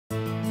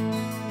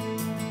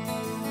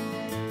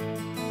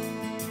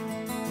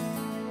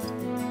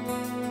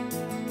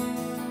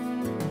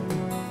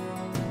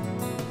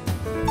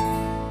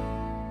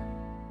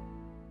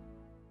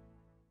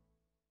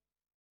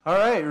All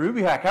right,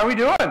 RubyHACK, how are we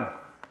doing?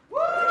 Woo!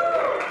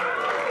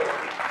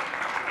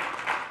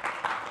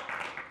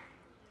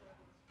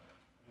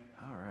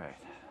 All right.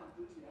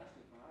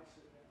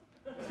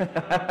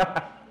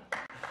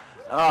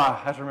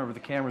 I have to remember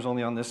the camera's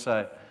only on this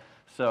side.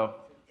 So,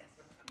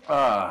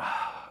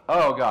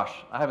 oh gosh,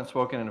 I haven't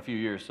spoken in a few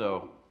years,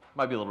 so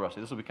might be a little rusty.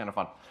 This will be kind of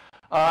fun.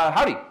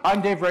 Howdy, I'm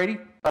Dave Brady.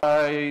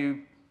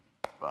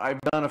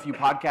 I've done a few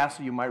podcasts,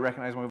 so you might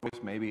recognize my voice,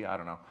 maybe, I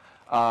don't know.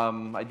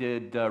 I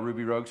did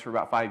Ruby Rogues for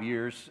about 5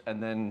 years,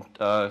 and then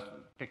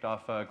kicked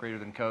off Greater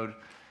Than Code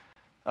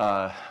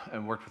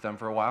and worked with them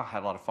for a while.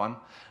 Had a lot of fun.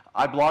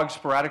 I blog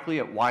sporadically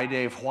at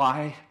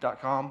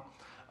whydavewhy.com,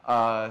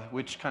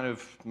 which kind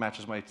of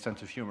matches my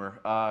sense of humor.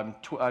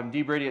 I'm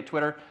D Brady at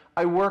Twitter.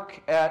 I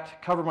work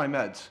at Cover My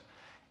Meds.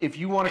 If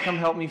you want to come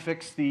help me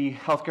fix the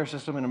healthcare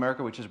system in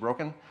America, which is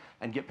broken,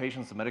 and get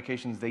patients the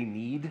medications they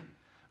need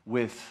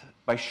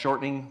by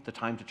shortening the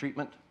time to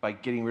treatment, by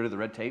getting rid of the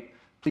red tape,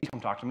 please come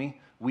talk to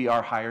me. We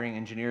are hiring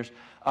engineers.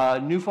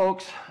 New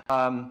folks,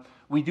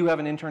 we do have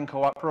an intern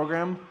co-op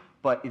program,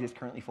 but it is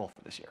currently full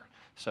for this year.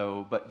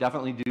 So, but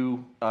definitely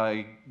do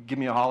give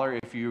me a holler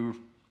if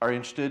you are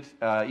interested.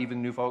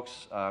 Even new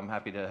folks, I'm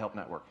happy to help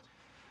network.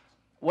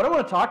 What I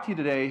want to talk to you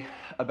today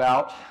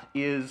about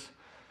is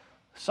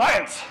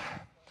science.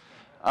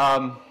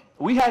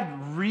 We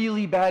had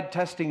really bad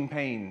testing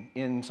pain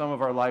in some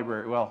of our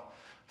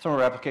some of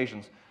our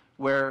applications,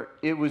 where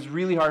it was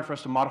really hard for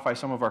us to modify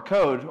some of our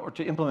code or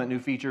to implement new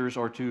features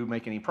or to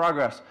make any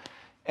progress.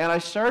 And I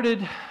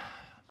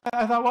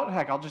thought, well,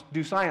 heck, I'll just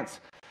do science.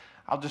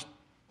 I'll just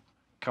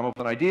come up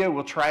with an idea,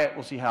 we'll try it,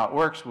 we'll see how it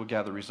works, we'll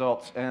gather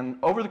results. And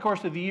over the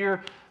course of the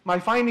year, my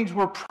findings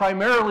were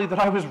primarily that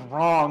I was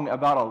wrong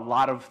about a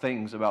lot of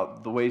things,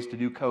 about the ways to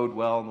do code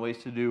well and the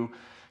ways to do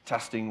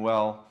testing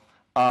well.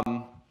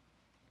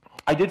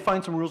 I did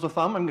find some rules of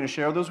thumb. I'm going to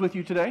share those with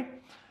you today.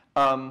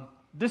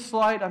 This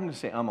slide, I'm going to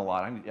say a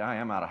lot. I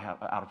am out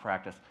of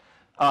practice.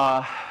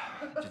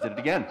 Just did it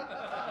again.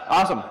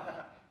 Awesome.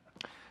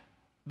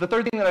 The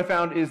third thing that I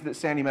found is that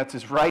Sandy Metz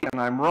is right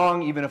and I'm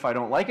wrong, even if I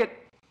don't like it.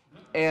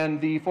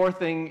 And the fourth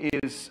thing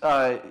is,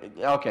 a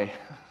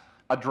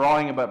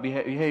drawing about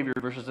behavior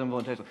versus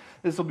implementation.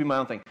 This will be my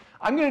own thing.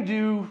 I'm going to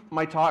do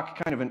my talk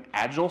kind of an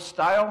agile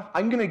style.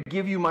 I'm going to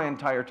give you my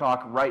entire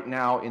talk right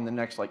now in the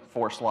next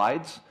 4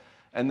 slides.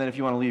 And then if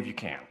you want to leave, you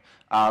can.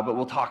 But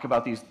we'll talk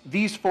about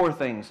these 4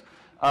 things.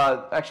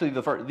 Actually,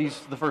 the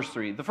first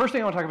 3. The first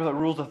thing I want to talk about are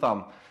rules of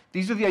thumb.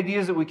 These are the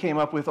ideas that we came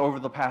up with over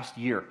the past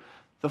year.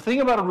 The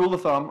thing about a rule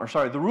of thumb,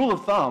 the rule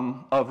of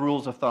thumb of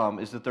rules of thumb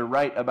is that they're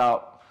right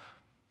about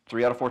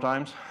 3 out of 4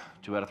 times,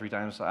 2 out of 3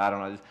 times, I don't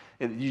know.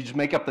 You just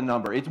make up the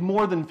number. It's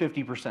more than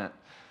 50%.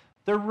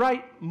 They're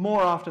right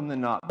more often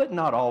than not, but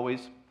not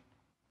always.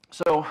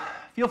 So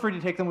feel free to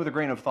take them with a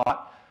grain of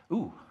thought.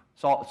 Ooh,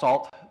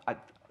 salt.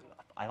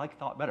 I like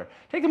thought better.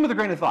 Take them with a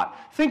grain of thought.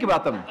 Think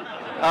about them.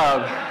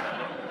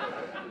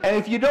 And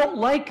if you don't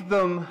like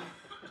them,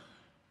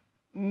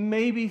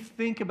 maybe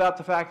think about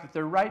the fact that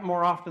they're right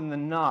more often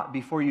than not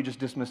before you just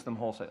dismiss them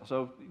wholesale.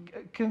 So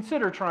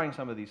consider trying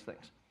some of these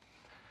things.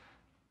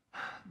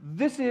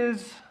 This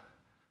is,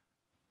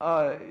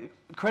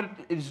 credit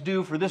is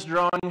due for this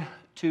drawing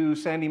to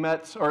Sandy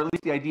Metz, or at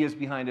least the ideas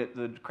behind it.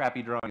 The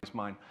crappy drawing is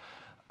mine.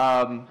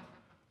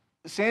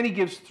 Sandy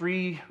gives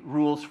 3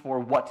 rules for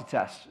what to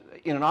test.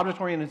 In an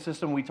object-oriented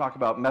system, we talk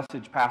about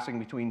message passing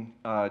between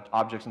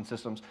objects and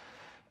systems.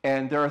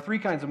 And there are 3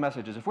 kinds of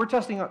messages. If we're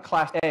testing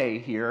class A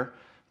here,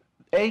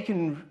 A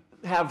can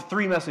have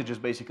 3 messages,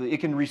 basically. It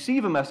can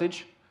receive a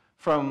message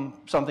from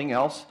something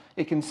else,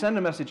 it can send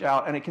a message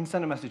out, and it can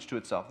send a message to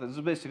itself. Those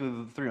are basically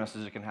the 3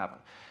 messages that can happen.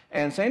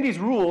 And Sandy's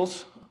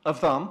rules of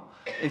thumb,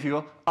 if you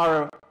will,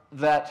 are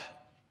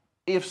that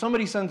if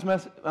somebody sends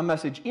a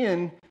message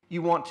in,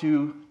 you want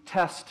to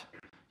test.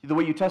 The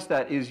way you test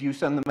that is you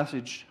send the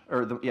message,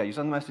 you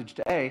send the message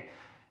to A,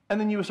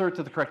 and then you assert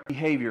that the correct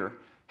behavior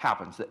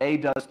happens, that A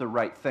does the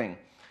right thing.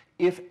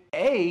 If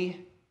A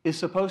is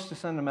supposed to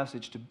send a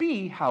message to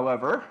B,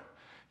 however,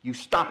 you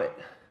stop it,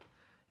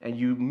 and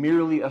you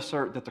merely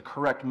assert that the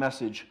correct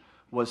message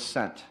was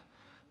sent.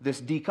 This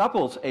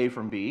decouples A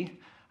from B.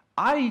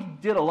 I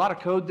did a lot of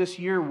code this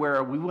year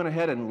where we went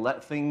ahead and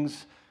let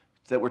things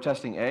that were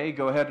testing A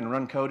go ahead and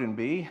run code in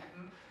B.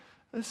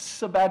 This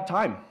is a bad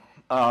time.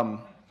 And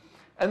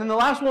then the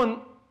last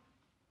one,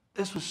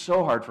 this was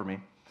so hard for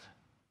me.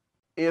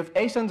 If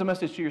A sends a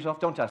message to yourself,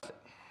 don't test it.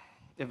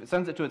 If it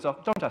sends it to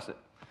itself, don't test it.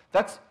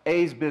 That's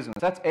A's business.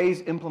 That's A's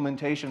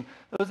implementation.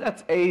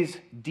 That's A's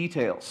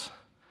details.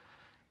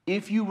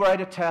 If you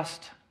write a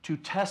test to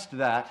test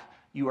that,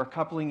 you are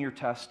coupling your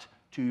test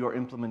to your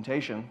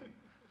implementation.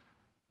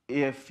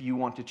 If you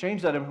want to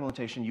change that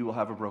implementation, you will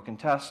have a broken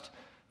test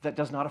that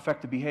does not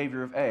affect the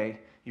behavior of A.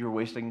 You're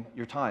wasting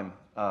your time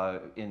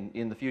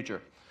in the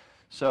future.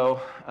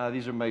 So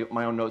these are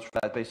my own notes for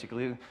that,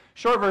 basically.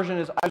 Short version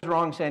is I was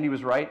wrong, Sandy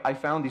was right. I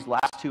found these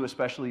last 2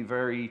 especially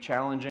very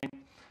challenging.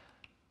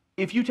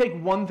 If you take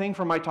one thing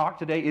from my talk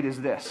today, it is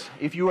this.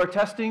 If you are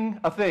testing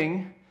a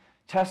thing,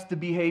 test the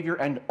behavior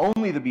and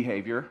only the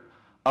behavior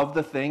of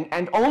the thing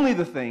and only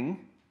the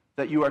thing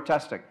that you are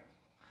testing.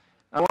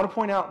 I want to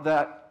point out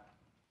that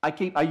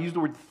I use the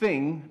word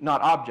thing,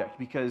 not object,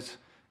 because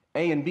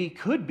A and B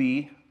could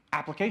be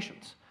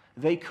applications.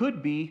 They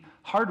could be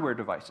hardware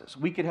devices.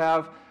 We could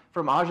have,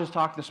 from Aj's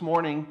talk this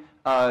morning,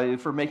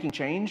 for making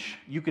change,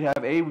 you could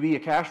have A be a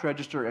cash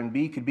register and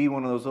B could be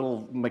one of those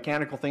little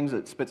mechanical things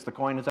that spits the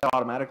coins out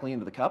automatically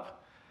into the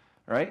cup,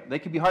 right? They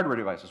could be hardware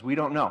devices. We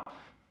don't know.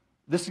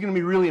 This is going to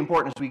be really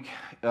important as we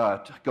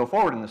go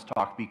forward in this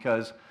talk,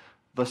 because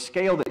the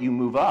scale that you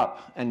move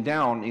up and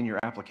down in your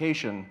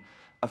application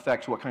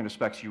affects what kind of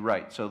specs you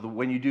write. So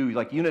when you do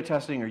like unit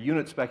testing or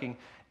unit specking,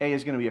 A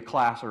is going to be a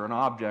class or an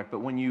object, but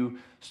when you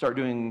start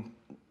doing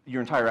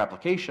your entire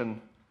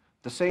application,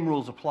 the same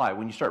rules apply.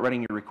 When you start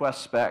writing your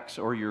request specs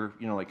or your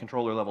like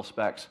controller level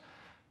specs,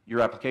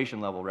 your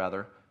application level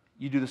rather,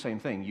 you do the same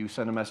thing. You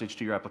send a message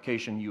to your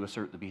application, you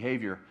assert the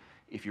behavior.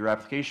 If your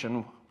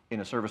application in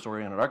a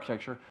service-oriented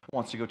architecture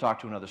wants to go talk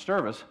to another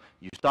service,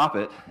 you stop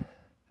it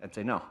and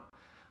say, no,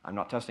 I'm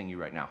not testing you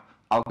right now.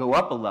 I'll go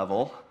up a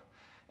level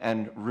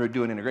and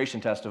do an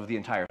integration test of the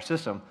entire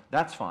system.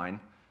 That's fine,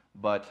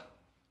 but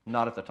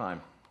not at the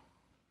time.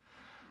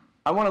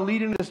 I want to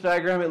lead into this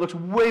diagram. It looks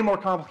way more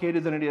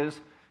complicated than it is.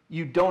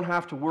 You don't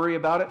have to worry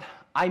about it.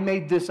 I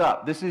made this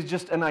up. This is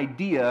just an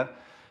idea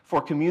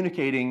for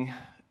communicating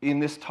in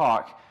this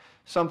talk,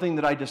 something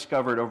that I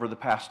discovered over the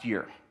past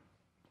year.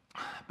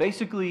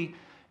 Basically,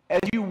 as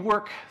you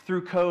work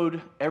through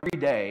code every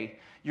day,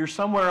 you're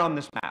somewhere on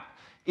this map.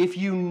 If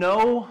you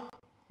know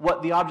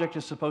what the object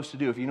is supposed to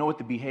do, if you know what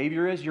the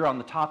behavior is, you're on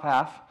the top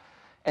half.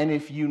 And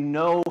if you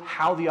know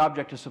how the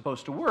object is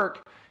supposed to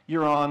work,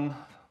 you're on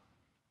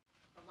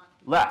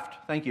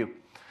left. Thank you.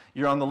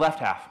 You're on the left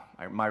half,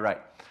 my right.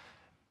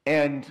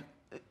 And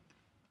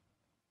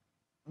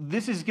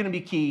this is going to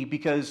be key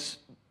because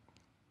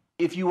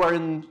if you are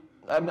in,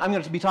 I'm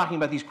going to be talking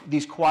about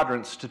these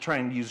quadrants to try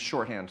and use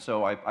shorthand,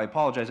 so I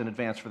apologize in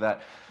advance for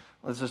that.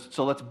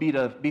 Let's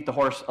beat the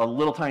horse a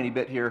little tiny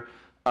bit here.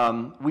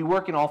 We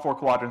work in all 4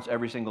 quadrants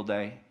every single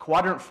day.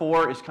 Quadrant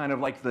 4 is kind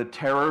of like the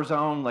terror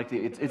zone, like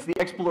it's the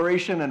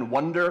exploration and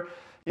wonder.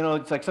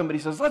 It's like somebody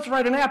says, let's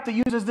write an app that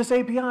uses this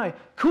API.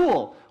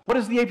 Cool. What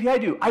does the API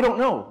do? I don't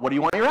know. What do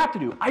you want your app to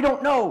do? I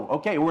don't know.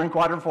 Okay, we're in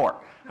quadrant 4.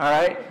 All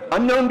right?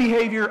 Unknown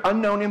behavior,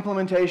 unknown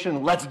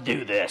implementation. Let's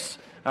do this.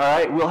 All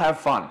right? We'll have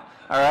fun.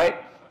 All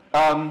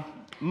right?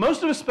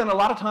 Most of us spend a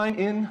lot of time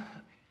in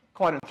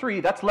quadrant 3.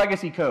 That's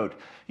legacy code.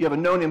 You have a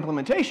known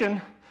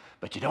implementation,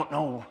 but you don't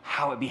know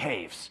how it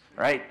behaves,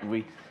 right?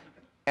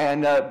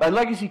 By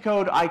legacy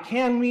code, I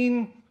can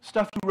mean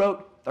stuff you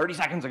wrote 30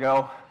 seconds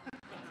ago.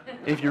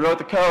 If you wrote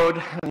the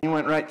code, and you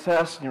went write the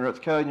test, and you wrote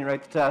the code, and you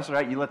write the test,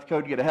 right? You let the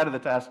code get ahead of the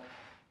test.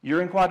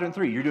 You're in quadrant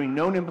 3. You're doing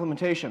known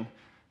implementation,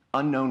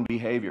 unknown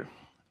behavior.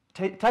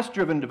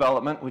 Test-driven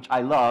development, which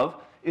I love,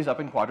 is up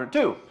in quadrant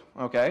 2.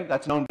 Okay,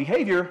 that's known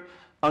behavior,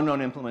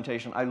 unknown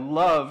implementation. I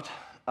loved.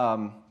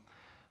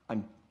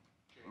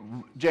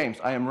 James,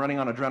 I am running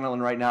on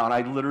adrenaline right now, and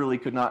I literally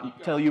could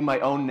not tell you my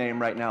own name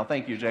right now.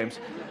 Thank you, James.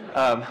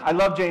 I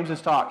love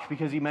James's talk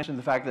because he mentioned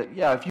the fact that,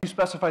 yeah, if you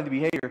specify the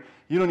behavior,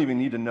 you don't even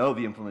need to know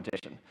the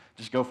implementation.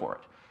 Just go for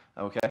it,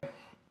 okay?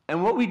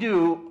 And what we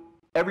do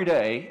every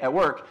day at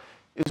work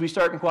is we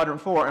start in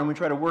quadrant 4, and we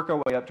try to work our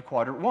way up to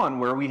quadrant 1,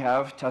 where we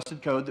have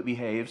tested code that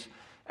behaves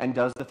and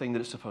does the thing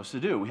that it's supposed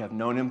to do. We have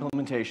known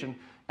implementation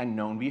and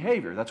known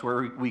behavior. That's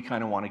where we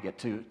kind of want to get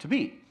to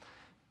be.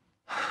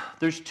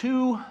 There's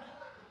 2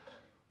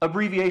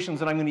 abbreviations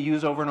that I'm going to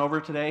use over and over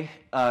today.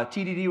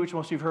 TDD, which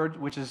most of you have heard,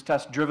 which is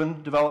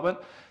test-driven development.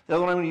 The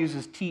other one I'm going to use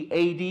is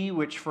TAD,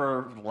 which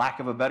for lack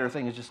of a better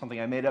thing is just something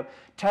I made up.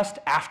 Test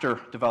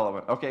after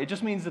development. Okay, it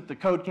just means that the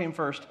code came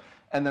first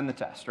and then the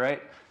test,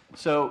 right?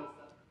 So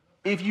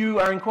if you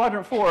are in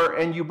quadrant 4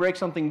 and you break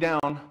something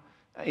down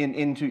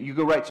you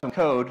go write some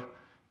code,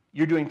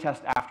 you're doing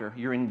test after.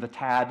 You're in the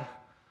TAD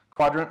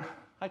quadrant.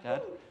 Hi,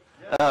 TAD.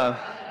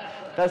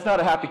 That's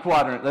not a happy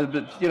quadrant,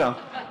 but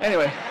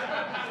anyway.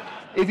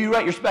 If you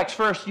write your specs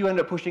first, you end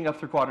up pushing up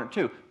through quadrant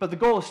 2. But the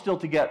goal is still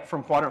to get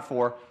from quadrant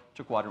 4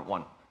 to quadrant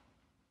 1.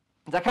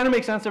 Does that kind of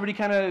make sense? Everybody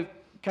kind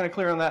of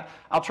clear on that?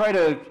 I'll try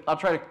to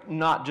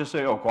not just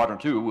say, oh, quadrant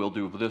 2, we'll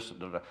do this.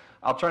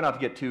 I'll try not to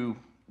get too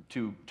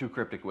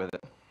cryptic with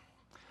it.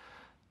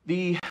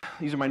 These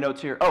are my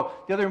notes here. Oh,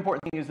 the other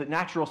important thing is that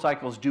natural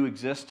cycles do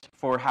exist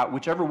for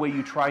whichever way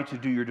you try to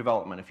do your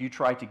development. If you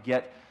try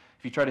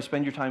to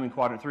spend your time in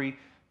quadrant 3,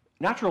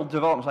 natural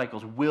development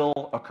cycles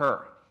will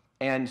occur.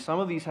 And some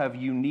of these have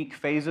unique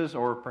phases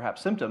or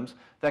perhaps symptoms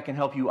that can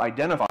help you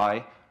identify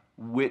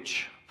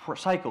which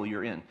cycle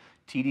you're in.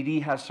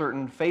 TDD has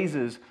certain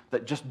phases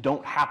that just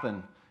don't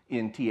happen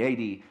in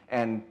TAD,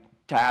 and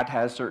TAD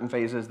has certain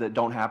phases that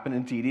don't happen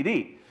in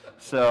TDD.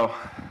 So,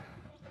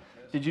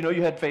 did you know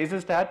you had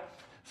phases, TAD?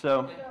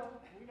 So,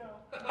 we know.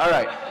 All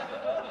right.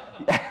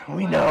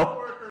 We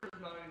know.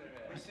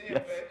 We see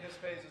his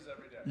phases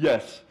every day.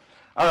 Yes.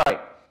 All right.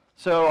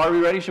 So are we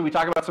ready? Should we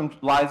talk about some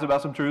lies,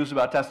 about some truths,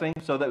 about testing?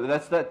 So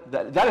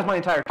that is my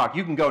entire talk.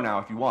 You can go now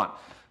if you want.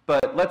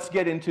 But let's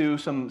get into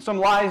some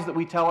lies that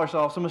we tell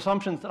ourselves, some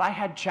assumptions that I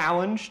had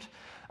challenged.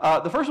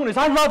 The first one is,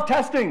 I love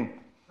testing.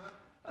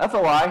 That's a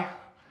lie.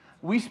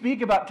 We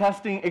speak about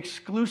testing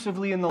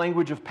exclusively in the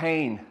language of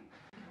pain.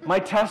 My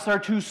tests are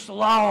too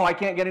slow, I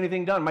can't get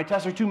anything done. My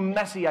tests are too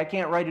messy, I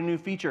can't write a new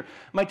feature.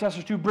 My tests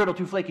are too brittle,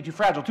 too flaky, too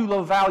fragile, too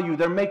low value.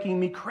 They're making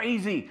me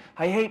crazy.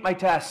 I hate my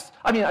tests.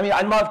 I mean,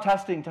 I love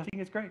testing. Testing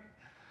is great.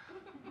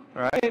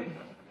 Right?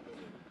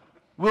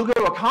 We'll go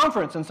to a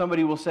conference and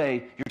somebody will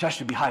say, your tests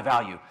should be high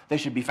value. They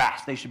should be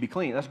fast. They should be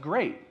clean. That's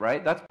great,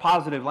 right? That's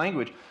positive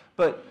language.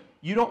 But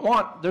you don't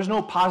want, there's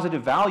no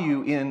positive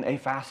value in a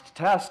fast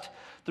test.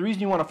 The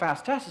reason you want a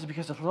fast test is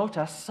because a slow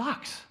test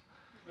sucks,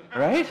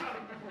 right?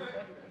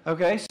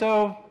 Okay,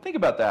 so think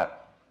about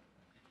that.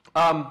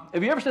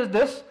 Have you ever said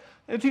this?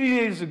 TDD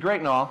is great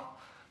and all,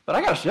 but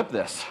I got to ship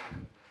this.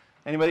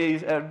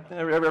 Anybody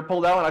ever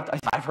pulled out?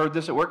 I've heard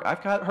this at work.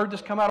 I've heard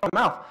this come out of my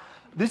mouth.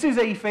 This is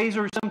a phase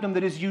or symptom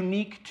that is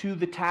unique to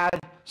the TAD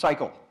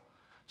cycle.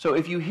 So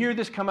if you hear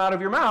this come out of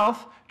your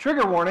mouth,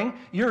 trigger warning,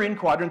 you're in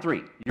quadrant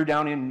 3. You're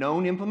down in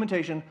known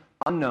implementation,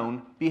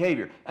 unknown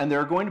behavior. And there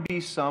are going to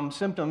be some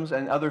symptoms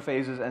and other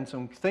phases and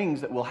some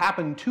things that will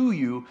happen to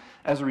you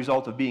as a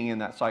result of being in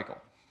that cycle.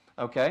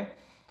 Okay?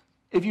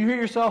 If you hear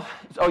yourself,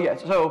 oh yeah,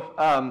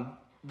 so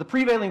the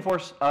prevailing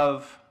force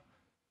of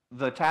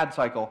the TAD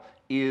cycle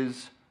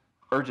is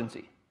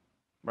urgency.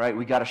 Right?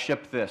 We got to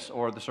ship this,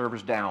 or the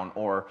server's down,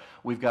 or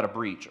we've got a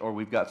breach, or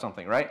we've got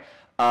something, right?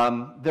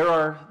 There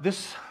are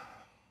this,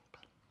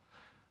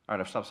 all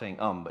right, I've stopped saying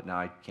but now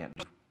I can't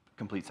do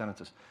complete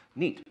sentences.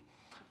 Neat.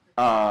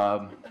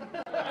 Back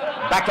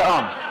to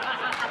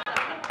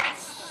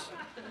Yes.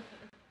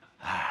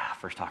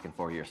 First talk in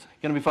 4 years.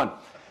 Gonna be fun.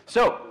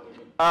 So,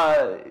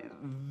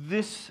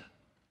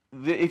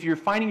 if you're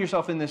finding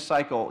yourself in this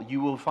cycle,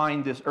 you will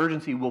find this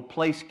urgency will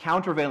place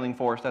countervailing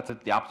force, that's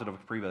the opposite of a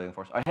prevailing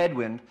force, a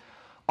headwind,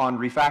 on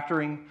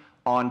refactoring,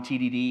 on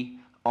TDD,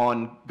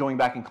 on going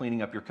back and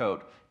cleaning up your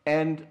code.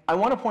 And I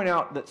want to point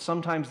out that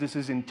sometimes this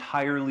is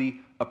entirely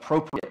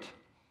appropriate,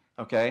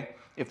 okay?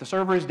 If the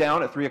server is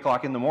down at 3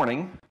 o'clock in the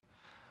morning,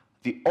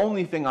 the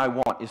only thing I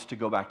want is to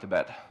go back to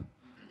bed.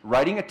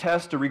 Writing a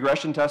test, a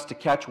regression test to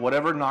catch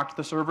whatever knocked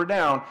the server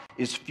down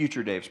is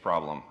future Dave's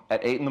problem.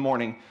 At 8 in the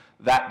morning,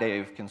 that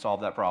Dave can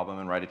solve that problem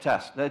and write a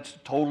test. That's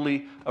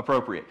totally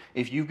appropriate.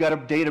 If you've got a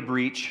data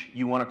breach,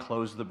 you want to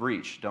close the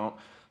breach. Don't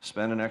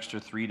spend an extra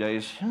 3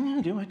 days,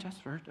 do my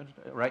test first,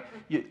 right?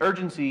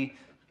 Urgency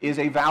is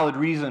a valid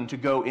reason to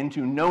go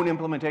into known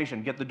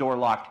implementation, get the door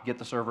locked, get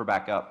the server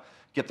back up,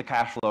 get the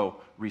cash flow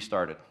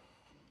restarted.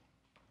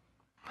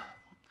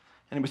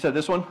 Anybody said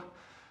this one?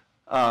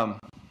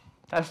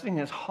 Testing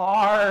is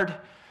hard.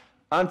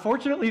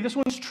 Unfortunately, this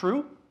one's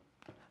true.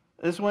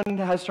 This one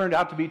has turned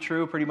out to be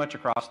true pretty much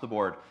across the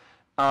board.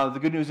 The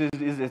good news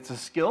is it's a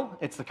skill.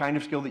 It's the kind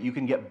of skill that you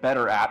can get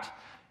better at.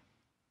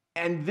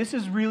 And this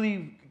is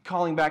really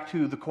calling back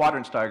to the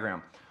quadrants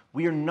diagram.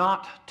 We are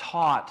not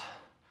taught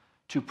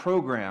to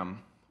program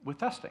with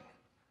testing,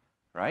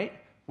 right?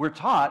 We're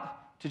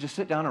taught to just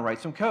sit down and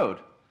write some code.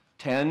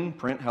 10,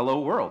 print hello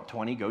world.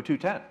 20, go to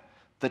 10.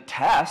 The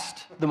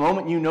test, the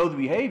moment you know the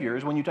behavior,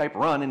 is when you type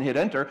run and hit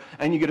enter,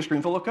 and you get a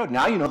screen full of code.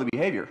 Now you know the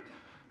behavior,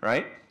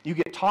 right? You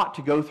get taught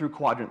to go through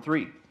quadrant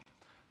 3.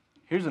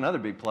 Here's another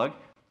big plug.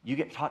 You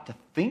get taught to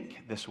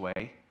think this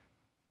way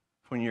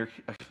when you're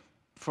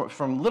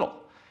from little.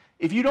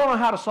 If you don't know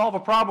how to solve a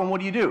problem,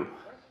 what do you do?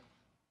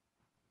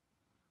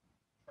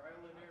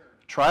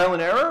 Trial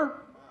and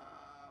error?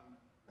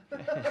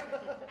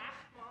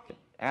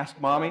 Ask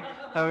mommy.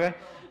 Okay.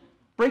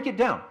 Break it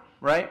down,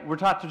 right? We're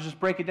taught to just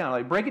break it down.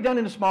 Like, break it down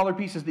into smaller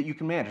pieces that you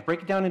can manage.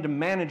 Break it down into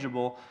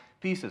manageable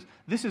pieces.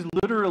 This is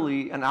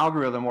literally an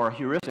algorithm or a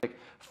heuristic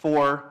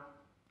for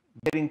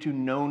getting to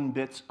known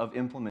bits of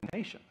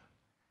implementation.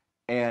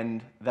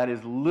 And that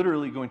is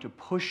literally going to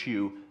push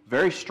you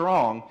very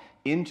strong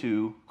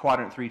into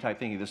quadrant 3 type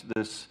thinking. I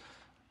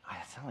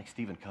sound like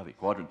Stephen Covey,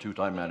 quadrant 2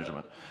 time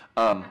management,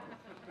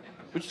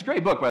 which is a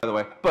great book, by the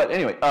way. But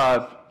anyway,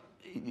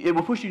 it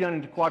will push you down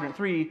into quadrant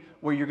 3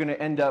 where you're going to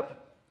end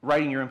up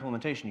writing your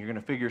implementation. You're going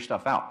to figure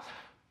stuff out.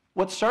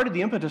 What started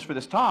the impetus for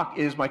this talk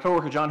is my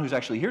coworker John, who's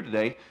actually here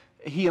today.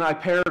 He and I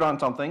paired on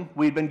something.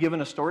 We'd been given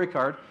a story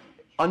card,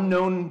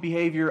 unknown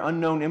behavior,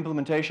 unknown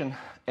implementation,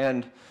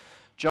 and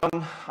John,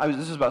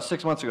 this is about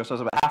 6 months ago, so I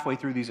was about halfway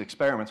through these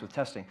experiments with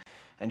testing.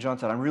 And John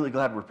said, I'm really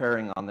glad we're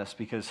pairing on this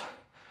because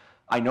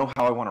I know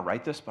how I want to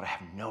write this, but I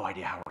have no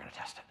idea how we're going to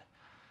test it.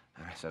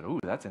 And I said, ooh,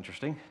 that's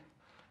interesting,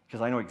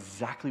 because I know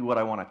exactly what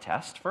I want to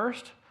test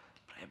first,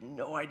 but I have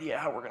no idea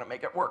how we're going to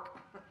make it work.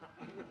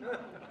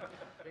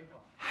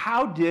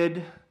 How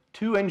did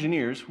 2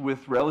 engineers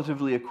with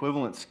relatively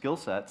equivalent skill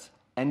sets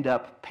end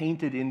up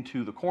painted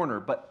into the corner,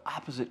 but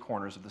opposite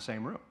corners of the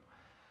same room?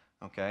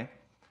 Okay?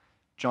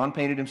 John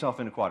painted himself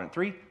into quadrant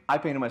 3. I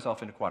painted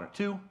myself into quadrant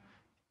 2.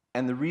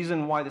 And the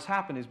reason why this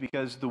happened is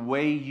because the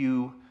way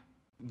you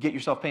get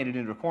yourself painted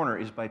into a corner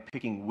is by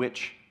picking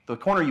the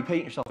corner you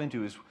paint yourself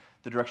into is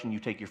the direction you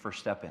take your first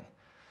step in.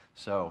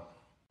 So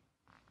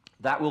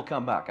that will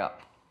come back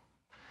up.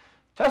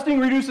 Testing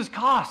reduces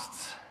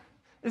costs.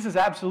 This is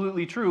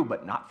absolutely true,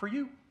 but not for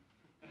you.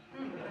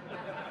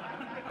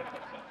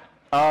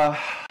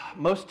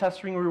 Most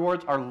testing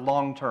rewards are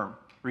long-term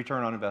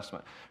return on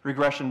investment.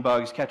 Regression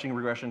bugs, catching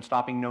regression,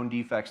 stopping known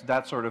defects,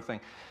 that sort of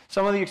thing.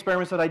 Some of the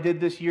experiments that I did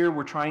this year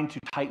were trying to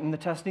tighten the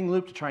testing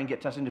loop to try and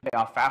get testing to pay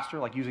off faster,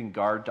 like using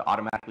Guard to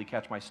automatically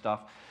catch my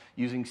stuff,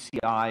 using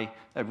CI.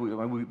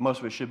 Most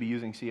of it should be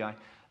using CI.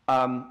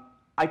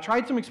 I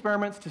tried some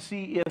experiments to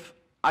see if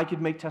I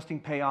could make testing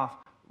pay off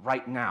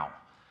right now.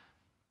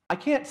 I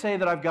can't say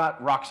that I've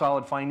got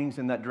rock-solid findings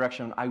in that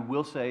direction. I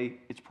will say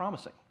it's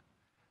promising.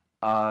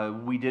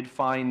 We did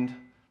find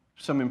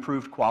some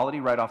improved quality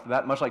right off the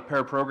bat. Much like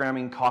pair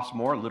programming costs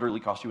more,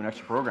 literally costs you an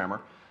extra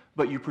programmer,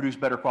 but you produce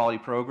better quality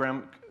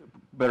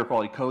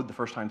code the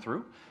first time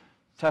through.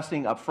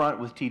 Testing up front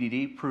with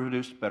TDD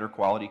produced better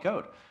quality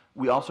code.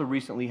 We also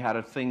recently had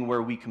a thing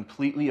where we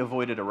completely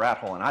avoided a rat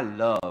hole, and I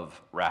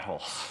love rat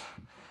holes.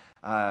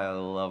 I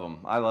love them.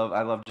 I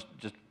love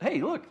just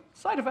hey, look,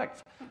 side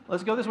effects.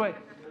 Let's go this way.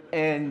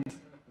 And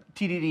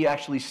TDD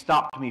actually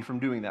stopped me from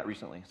doing that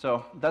recently,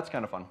 so that's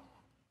kind of fun.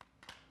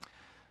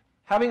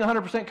 Having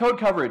 100% code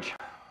coverage.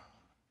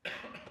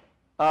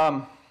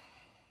 I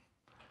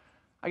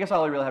guess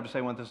all I really have to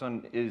say on this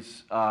one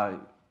is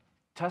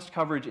test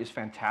coverage is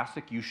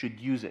fantastic. You should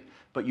use it,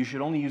 but you should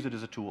only use it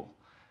as a tool.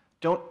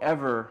 Don't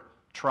ever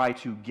try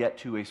to get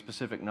to a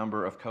specific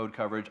number of code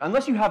coverage.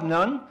 Unless you have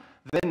none,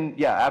 then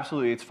yeah,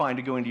 absolutely, it's fine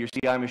to go into your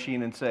CI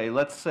machine and say,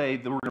 let's say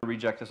that we're going to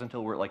reject this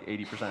until we're at like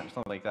 80% or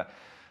something like that.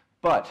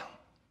 But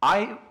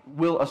I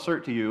will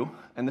assert to you,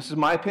 and this is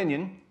my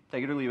opinion,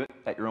 take it or leave it,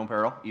 at your own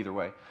peril, either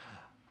way,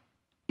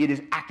 it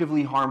is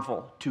actively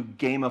harmful to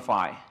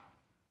gamify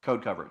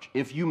code coverage.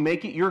 If you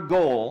make it your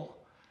goal,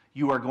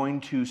 you are going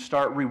to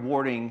start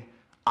rewarding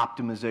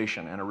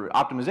optimization. And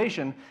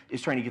optimization is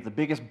trying to get the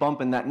biggest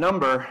bump in that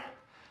number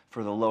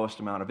for the lowest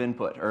amount of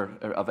input or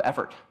of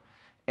effort.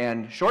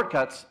 And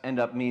shortcuts end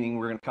up meaning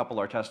we're going to couple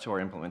our tests to our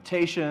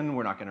implementation.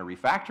 We're not going to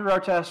refactor our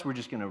tests. We're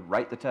just going to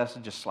write the test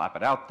and just slap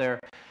it out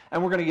there.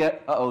 And we're going to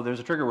get, there's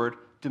a trigger word,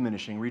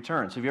 diminishing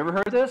returns. Have you ever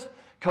heard this?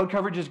 Code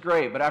coverage is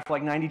great, but after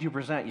like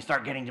 92%, you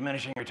start getting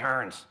diminishing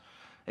returns.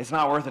 It's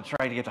not worth it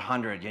trying to get to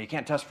 100. You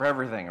can't test for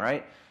everything,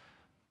 right?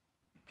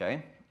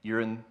 Okay,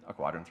 you're in a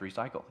quadrant 3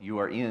 cycle. You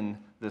are in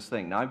this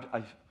thing. Now,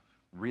 I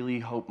really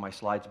hope my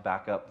slides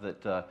back up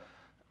that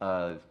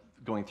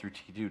going through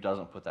T2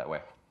 doesn't put that way.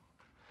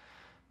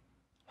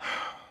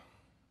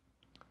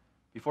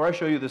 Before I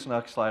show you this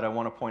next slide, I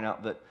want to point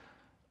out that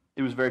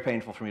it was very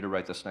painful for me to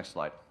write this next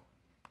slide.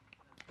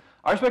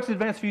 RSpec's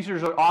advanced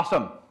features are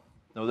awesome.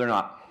 No, they're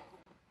not.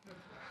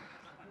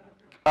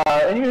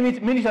 Any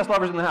mini-test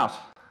lovers in the house?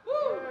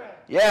 Woo!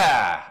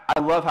 Yeah, I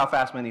love how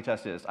fast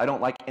mini-test is. I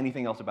don't like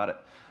anything else about it.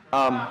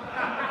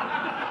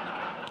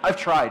 I've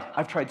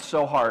tried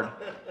so hard.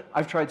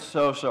 I've tried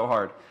so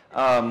hard.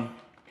 And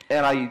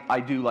I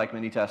do like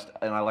mini-test,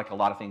 and I like a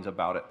lot of things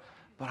about it.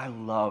 But I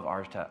love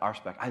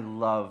RSpec. I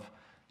love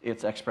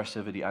its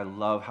expressivity. I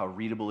love how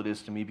readable it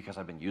is to me because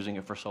I've been using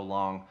it for so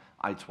long.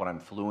 It's what I'm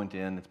fluent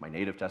in. It's my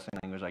native testing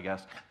language, I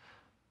guess.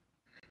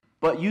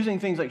 But using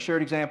things like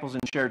shared examples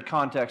and shared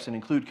context and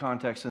include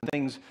context and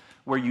things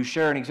where you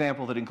share an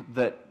example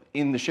that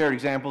in the shared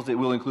examples it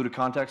will include a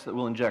context that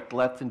will inject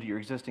lets into your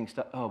existing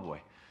stuff. Oh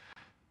boy.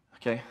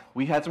 Okay,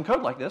 we had some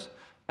code like this,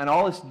 and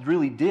all this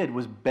really did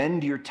was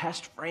bend your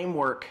test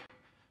framework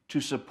to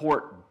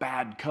support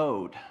bad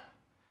code.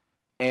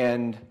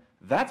 And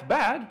that's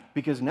bad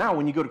because now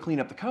when you go to clean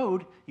up the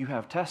code, you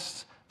have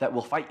tests that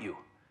will fight you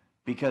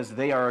because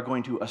they are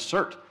going to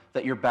assert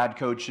that your bad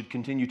code should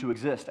continue to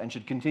exist and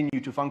should continue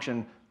to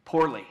function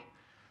poorly.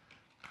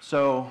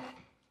 So,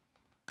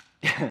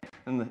 yeah,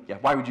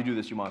 why would you do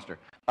this, you monster?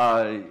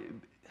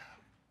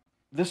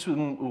 This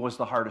one was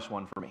the hardest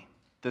one for me.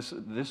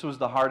 This was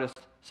the hardest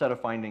set of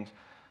findings.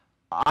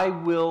 I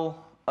will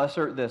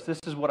assert this. This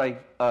is what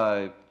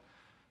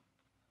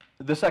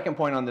the second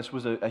point on this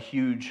was a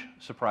huge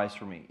surprise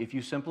for me. If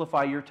you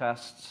simplify your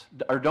tests,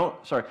 or don't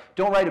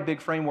write a big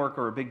framework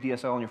or a big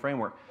DSL in your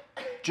framework,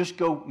 just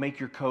go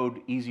make your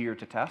code easier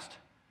to test.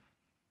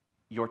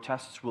 Your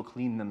tests will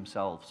clean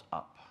themselves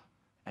up,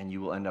 and you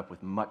will end up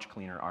with much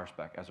cleaner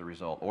RSpec as a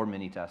result, or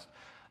mini-test.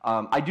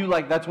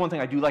 That's one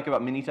thing I do like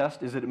about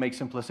mini-test is that it makes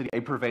simplicity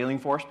a prevailing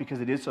force because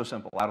it is so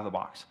simple out of the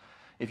box.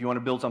 If you want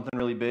to build something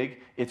really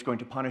big, it's going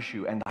to punish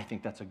you, and I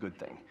think that's a good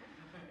thing.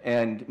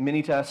 And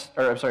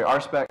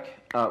RSpec,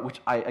 which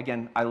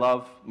I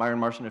love. Myron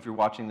Marson, if you're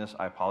watching this,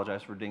 I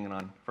apologize for dogging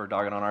on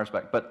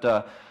RSpec, but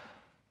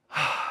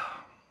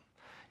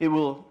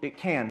it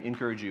can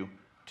encourage you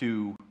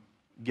to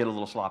get a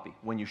little sloppy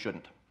when you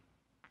shouldn't.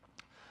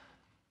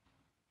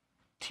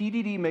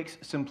 TDD makes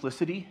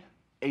simplicity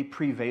a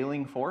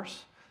prevailing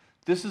force.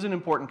 This is an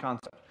important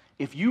concept.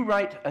 If you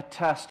write a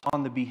test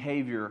on the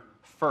behavior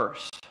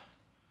first,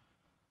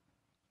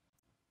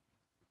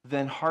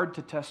 then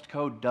hard-to-test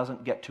code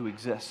doesn't get to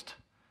exist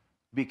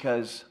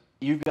because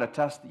you've got a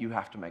test that you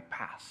have to make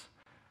pass.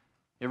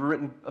 You ever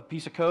written a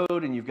piece of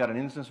code and you've got an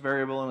instance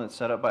variable and it's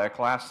set up by a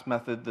class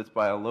method that's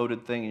by a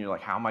loaded thing and you're like,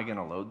 how am I going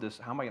to load this?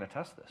 How am I going to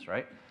test this,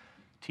 right?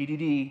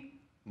 TDD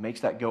makes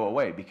that go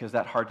away because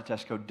that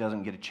hard-to-test code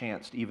doesn't get a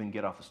chance to even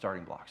get off the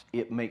starting blocks.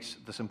 It makes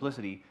the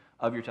simplicity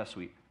of your test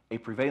suite a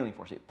prevailing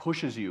force. It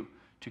pushes you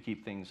to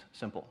keep things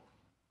simple.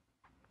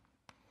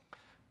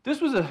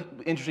 This was an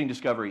interesting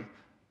discovery.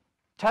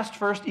 Test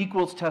first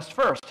equals test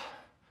first.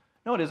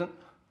 No, it isn't.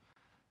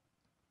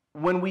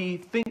 When we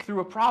think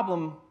through a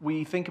problem,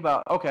 we think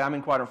about, okay, I'm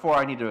in quadrant 4,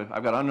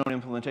 I've got unknown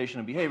implementation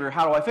and behavior,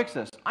 how do I fix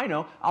this? I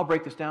know, I'll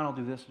break this down, I'll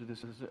do this, do this,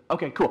 do this.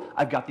 Okay, cool,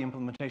 I've got the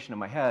implementation in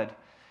my head.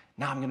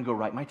 Now I'm going to go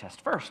write my test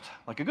first,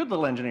 like a good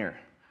little engineer.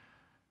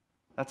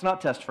 That's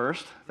not test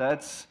first.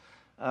 That's,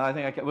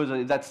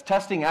 that's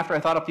testing after I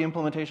thought up the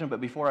implementation,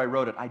 but before I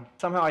wrote it.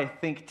 Somehow I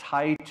think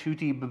Tai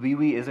Tuti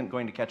Babiwi isn't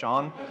going to catch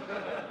on.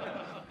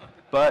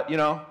 But, you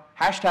know,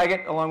 hashtag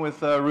it along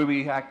with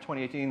RubyHACK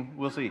 2018.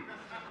 We'll see.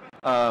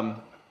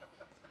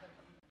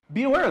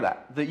 Be aware of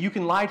that you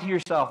can lie to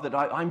yourself that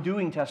I'm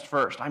doing test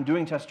first. I'm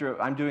doing test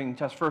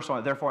first,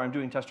 so therefore I'm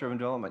doing test-driven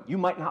development. You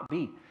might not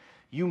be.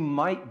 You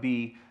might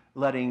be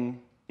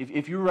letting,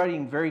 if you're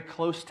writing very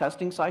close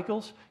testing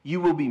cycles, you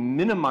will be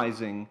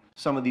minimizing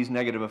some of these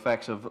negative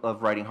effects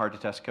of writing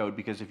hard-to-test code,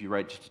 because if you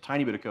write just a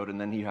tiny bit of code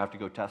and then you have to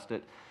go test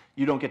it,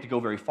 you don't get to go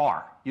very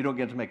far. You don't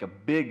get to make a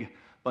big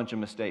bunch of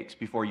mistakes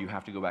before you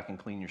have to go back and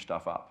clean your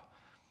stuff up.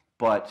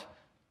 But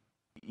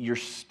you're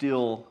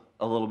still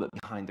a little bit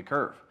behind the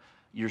curve.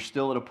 You're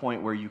still at a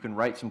point where you can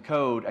write some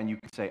code and you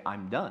can say,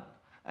 I'm done.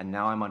 And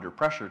now I'm under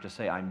pressure to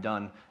say I'm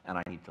done and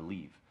I need to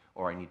leave,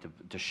 or I need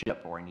to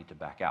ship, or I need to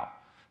back out.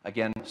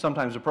 Again,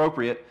 sometimes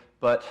appropriate,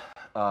 but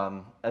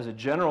as a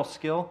general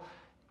skill,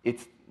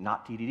 it's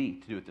not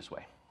TDD to do it this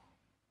way.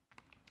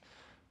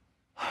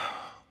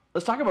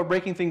 Let's talk about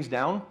breaking things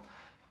down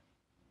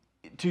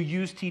to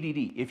use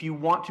TDD. If you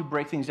want to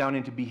break things down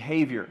into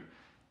behavior,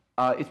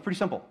 it's pretty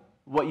simple.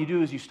 What you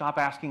do is you stop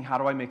asking, how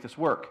do I make this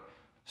work?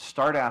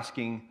 Start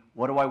asking,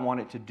 what do I want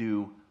it to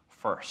do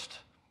first?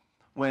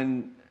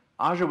 When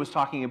Aja was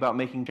talking about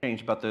making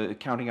change, about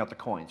counting out the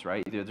coins,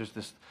 right? There's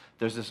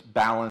this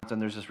balance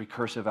and there's this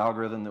recursive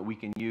algorithm that we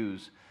can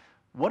use.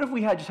 What if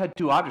we had just had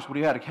two objects? What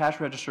if we had a cash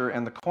register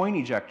and the coin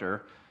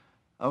ejector?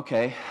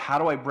 Okay, how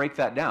do I break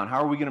that down?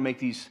 How are we going to make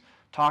these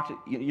talk to,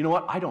 you know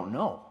what? I don't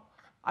know.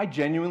 I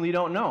genuinely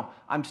don't know.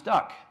 I'm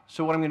stuck.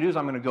 So what I'm going to do is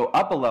I'm going to go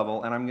up a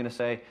level and I'm going to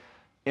say,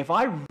 if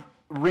I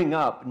ring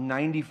up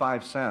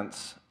 95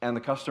 cents and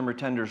the customer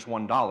tenders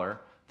 $1,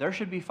 there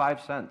should be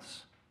 5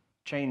 cents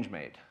change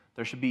made.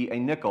 There should be a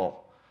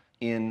nickel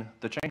in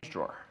the change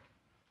drawer.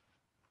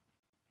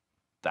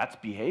 That's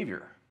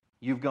behavior.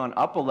 You've gone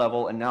up a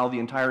level, and now the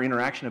entire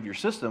interaction of your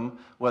system,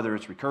 whether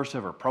it's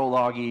recursive or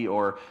Prolog-y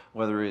or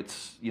whether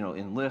it's, you know,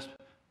 in Lisp,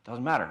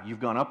 doesn't matter. You've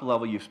gone up a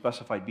level, you've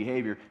specified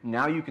behavior.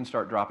 Now you can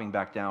start dropping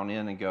back down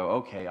in and go,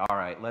 okay, all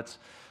right, let's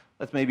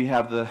maybe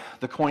have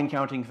the coin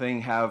counting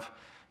thing have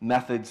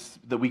methods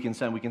that we can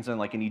send. We can send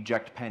like an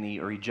eject penny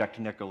or eject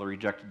nickel or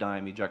eject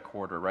dime, eject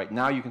quarter, right?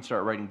 Now you can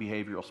start writing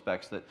behavioral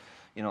specs that,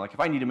 you know, like if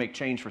I need to make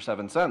change for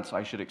 7 cents,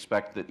 I should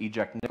expect that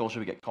eject nickel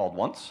should get called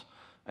once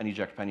and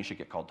eject penny should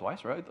get called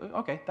twice, right?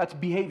 Okay, that's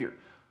behavior.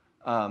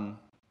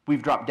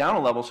 We've dropped down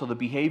a level, so the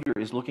behavior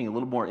is looking a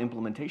little more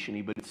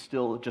implementation-y, but it's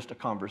still just a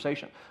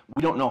conversation.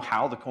 We don't know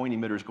how the coin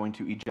emitter is going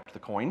to eject the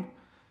coin.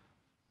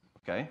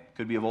 Okay,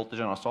 could be a voltage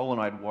on a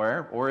solenoid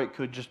wire, or it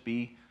could just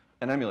be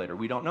an emulator.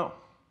 We don't know.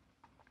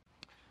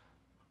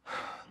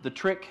 The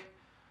trick,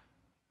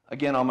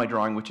 again on my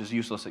drawing, which is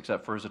useless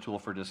except for as a tool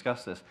for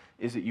discuss this,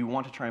 is that you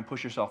want to try and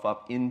push yourself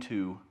up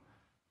into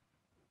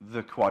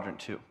the quadrant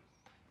 2.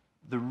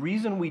 The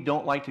reason we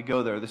don't like to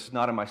go there, this is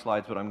not in my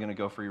slides, but I'm going to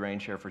go free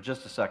range here for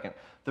just a second.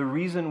 The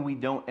reason we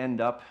don't end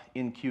up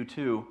in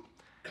Q2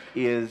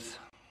 is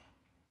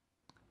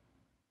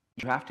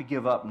you have to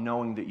give up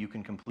knowing that you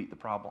can complete the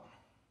problem.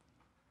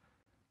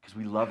 Because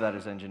we love that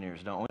as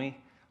engineers, don't we?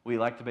 We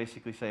like to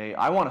basically say,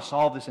 I want to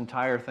solve this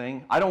entire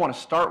thing. I don't want to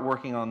start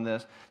working on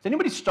this. Has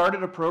anybody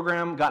started a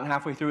program, gotten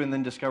halfway through, and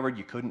then discovered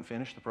you couldn't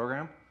finish the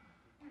program?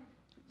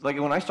 Like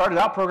when I started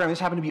out programming, this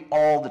happened to me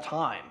all the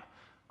time.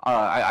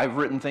 I've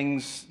written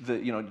things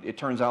that, you know, it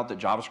turns out that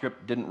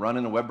JavaScript didn't run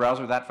in a web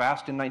browser that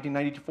fast in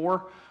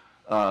 1994.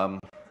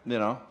 You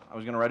know, I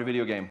was going to write a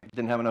video game.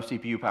 Didn't have enough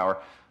CPU power.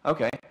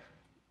 Okay.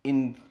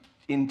 In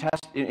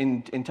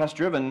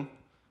test-driven,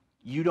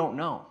 you don't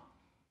know.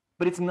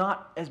 But it's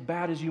not as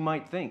bad as you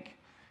might think.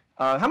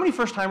 How many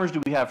first-timers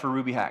do we have for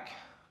RubyHACK?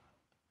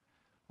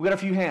 We got a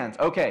few hands.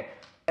 Okay.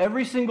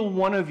 Every single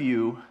one of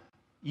you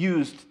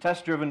used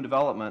test-driven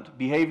development,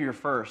 behavior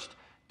first,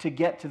 to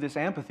get to this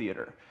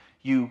amphitheater.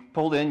 You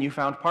pulled in, you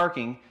found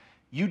parking.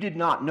 You did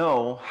not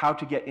know how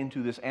to get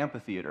into this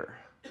amphitheater.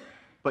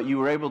 But you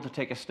were able to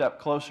take a step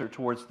closer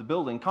towards the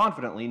building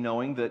confidently,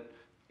 knowing that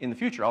in the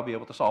future I'll be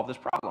able to solve this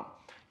problem.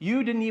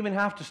 You didn't even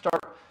have to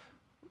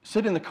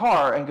sit in the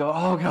car and go,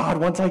 oh God,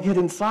 once I get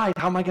inside,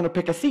 how am I going to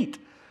pick a seat?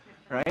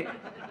 Right?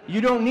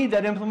 You don't need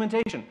that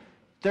implementation.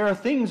 There are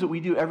things that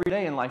we do every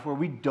day in life where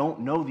we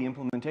don't know the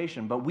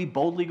implementation, but we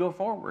boldly go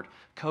forward.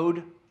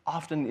 Code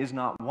often is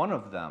not one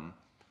of them,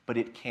 but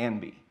it can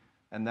be.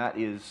 And that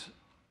is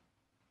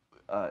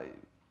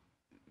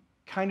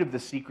kind of the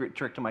secret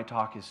trick to my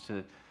talk, is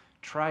to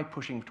try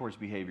pushing towards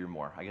behavior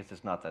more. I guess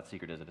it's not that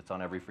secret, is it? It's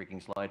on every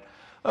freaking slide.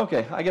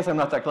 Okay, I guess I'm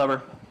not that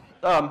clever.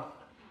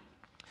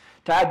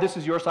 Tad, this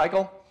is your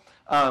cycle.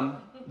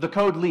 The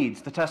code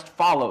leads, the test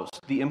follows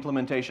the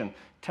implementation.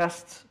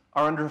 Tests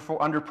are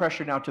under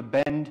pressure now to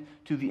bend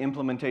to the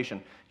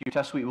implementation. Your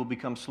test suite will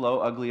become slow,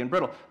 ugly, and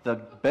brittle. The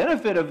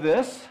benefit of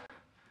this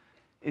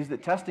is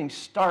that testing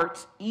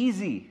starts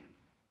easy.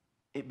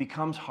 It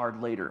becomes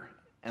hard later,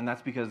 and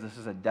that's because this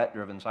is a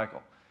debt-driven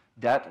cycle.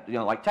 Debt,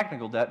 like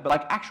technical debt, but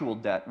like actual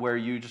debt, where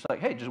you just like,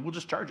 hey, we'll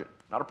just charge it.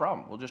 Not a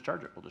problem. We'll just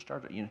charge it. We'll just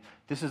charge it.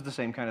 This is the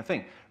same kind of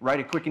thing. Write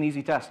a quick and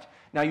easy test.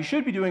 Now, you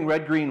should be doing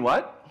red, green,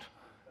 what?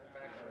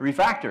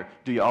 Refactor.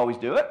 Do you always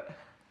do it?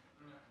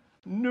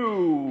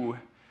 No.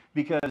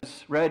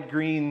 Because red,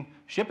 green,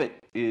 ship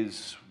it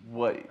is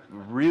what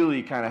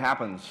really kind of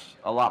happens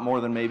a lot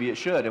more than maybe it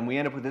should. And we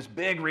end up with this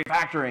big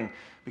refactoring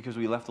because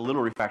we left the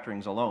little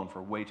refactorings alone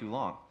for way too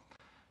long.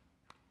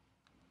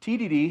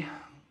 TDD,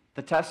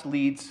 the test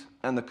leads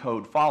and the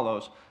code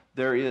follows.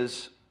 There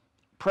is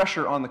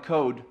pressure on the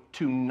code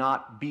to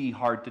not be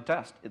hard to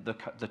test.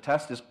 The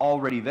test is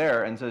already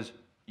there and says,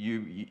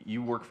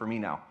 you work for me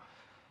now.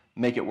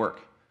 Make it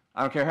work.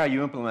 I don't care how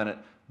you implement it,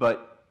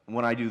 but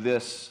when I do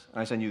this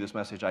and I send you this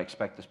message, I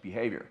expect this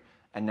behavior.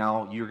 And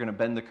now you're going to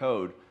bend the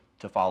code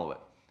to follow it.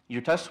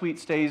 Your test suite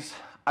stays.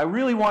 I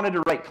really wanted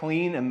to write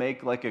clean and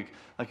make like a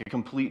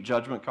complete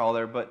judgment call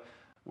there, but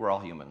we're all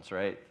humans,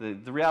 right?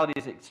 The reality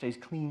is it stays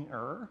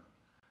cleaner,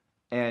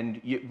 and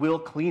it will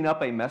clean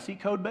up a messy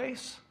code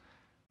base,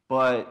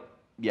 but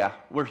yeah,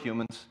 we're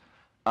humans.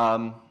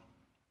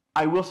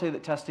 I will say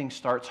that testing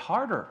starts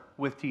harder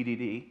with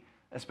TDD,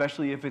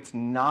 especially if it's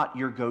not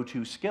your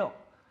go-to skill.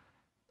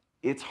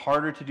 It's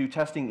harder to do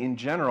testing in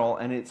general,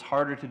 and it's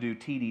harder to do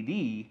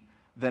TDD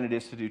than it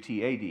is to do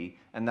TAD,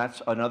 and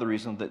that's another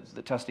reason that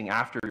the testing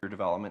after your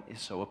development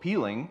is so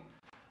appealing.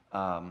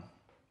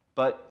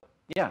 But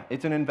yeah,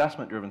 it's an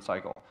investment-driven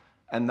cycle,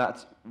 and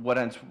that's what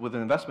ends with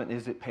an investment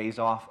is it pays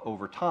off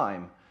over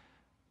time,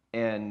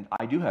 and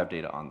I do have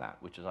data on that,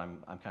 which is I'm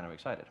kind of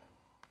excited.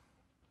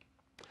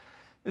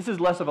 This is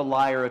less of a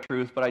lie or a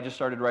truth, but I just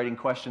started writing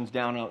questions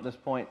down at this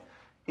point.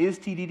 Is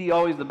TDD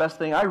always the best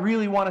thing? I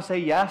really want to say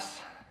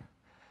yes,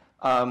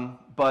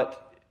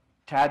 but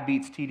TAD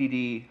beats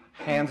TDD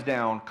hands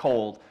down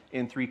cold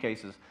in 3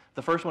 cases.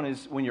 The first one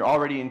is when you're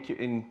already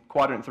in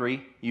quadrant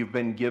 3, you've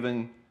been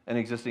given an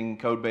existing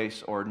code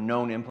base or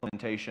known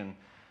implementation,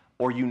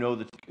 or you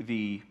know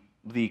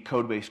the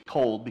code base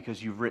cold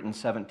because you've written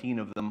 17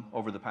 of them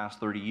over the past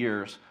 30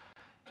 years.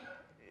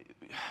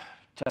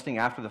 Testing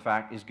after the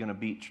fact is going to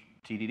beat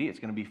TDD. It's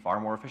going to be far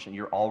more efficient.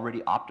 You're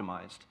already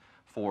optimized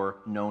for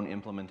known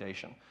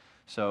implementation.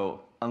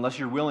 So unless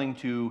you're willing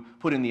to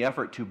put in the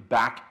effort to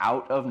back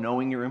out of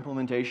knowing your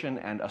implementation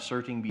and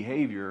asserting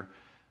behavior,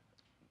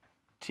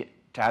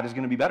 TAD is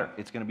going to be better.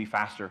 It's going to be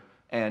faster.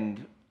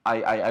 And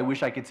I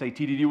wish I could say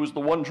TDD was the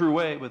one true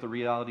way, but the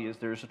reality is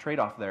there's a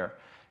trade-off there.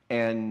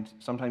 And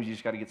sometimes you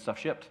just got to get stuff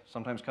shipped.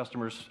 Sometimes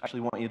customers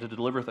actually want you to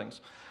deliver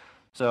things.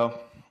 So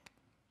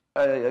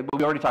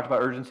we already talked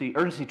about urgency.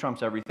 Urgency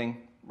trumps everything,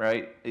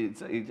 right?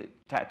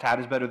 TAD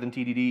is better than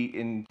TDD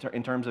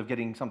in terms of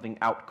getting something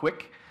out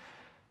quick.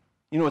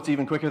 You know what's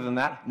even quicker than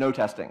that? No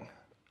testing.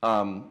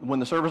 When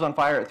the server's on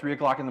fire at 3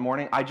 o'clock in the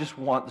morning, I just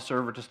want the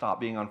server to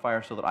stop being on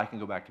fire so that I can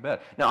go back to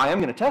bed. Now, I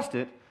am going to test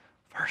it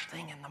first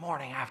thing in the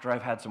morning after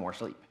I've had some more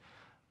sleep.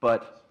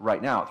 But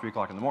right now, at 3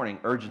 o'clock in the morning,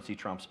 urgency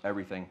trumps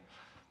everything.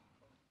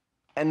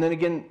 And then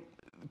again,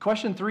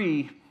 question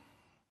 3,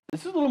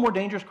 this is a little more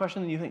dangerous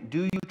question than you think.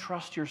 Do you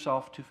trust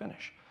yourself to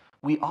finish?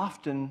 We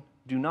often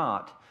do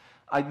not.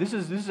 I'm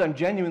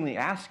genuinely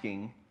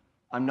asking.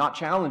 I'm not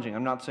challenging.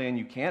 I'm not saying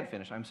you can't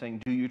finish. I'm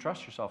saying, do you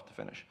trust yourself to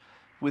finish?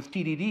 With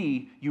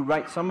TDD, you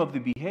write some of the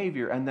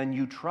behavior, and then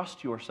you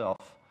trust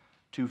yourself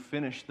to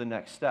finish the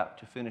next step,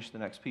 to finish the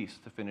next piece,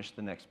 to finish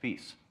the next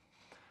piece.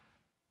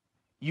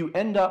 You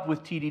end up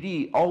with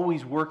TDD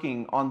always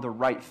working on the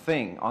right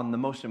thing, on the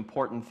most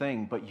important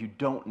thing, but you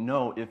don't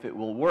know if it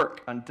will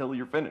work until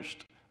you're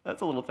finished.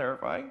 That's a little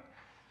terrifying.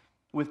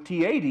 With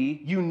TAD,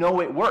 you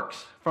know it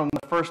works from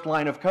the first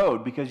line of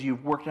code because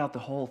you've worked out the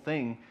whole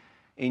thing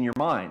in your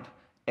mind.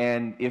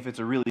 And if it's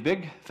a really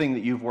big thing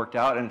that you've worked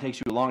out and it takes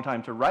you a long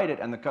time to write it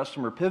and the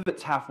customer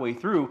pivots halfway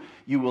through,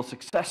 you will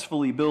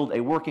successfully build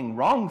a working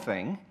wrong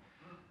thing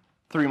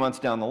 3 months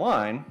down the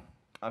line.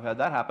 I've had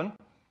that happen.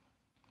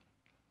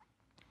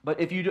 But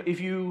if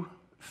you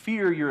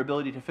fear your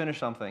ability to finish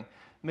something,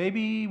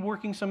 maybe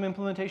working some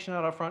implementation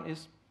out up front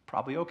is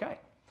probably okay.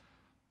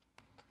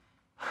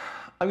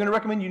 I'm going to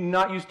recommend you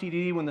not use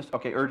TDD when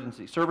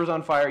urgency. Server's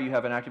on fire, you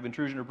have an active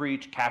intrusion or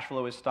breach, cash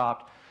flow is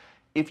stopped.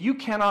 If you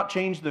cannot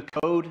change the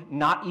code,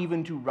 not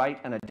even to write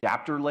an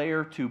adapter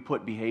layer to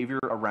put behavior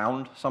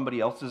around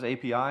somebody else's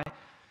API,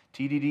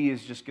 TDD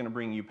is just going to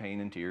bring you pain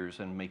and tears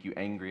and make you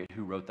angry at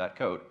who wrote that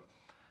code.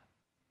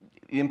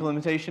 The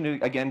implementation,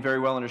 again, very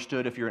well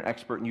understood. If you're an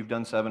expert and you've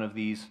done 7 of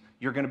these,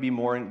 you're going to be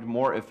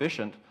more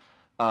efficient,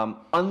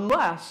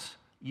 unless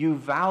you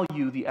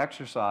value the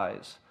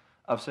exercise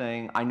of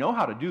saying, I know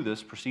how to do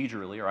this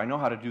procedurally, or I know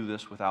how to do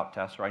this without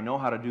tests, or I know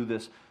how to do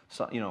this,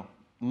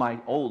 my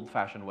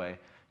old-fashioned way.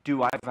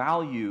 Do I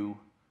value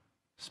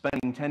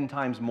spending 10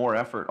 times more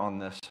effort on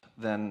this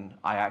than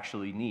I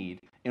actually need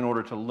in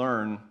order to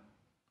learn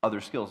other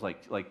skills,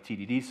 like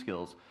TDD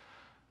skills?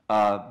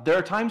 There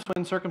are times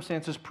when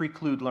circumstances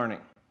preclude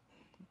learning.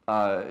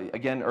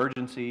 Again,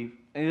 urgency.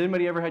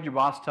 Anybody ever had your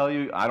boss tell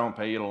you, I don't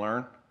pay you to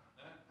learn?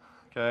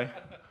 Okay.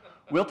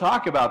 We'll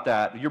talk about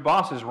that. Your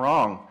boss is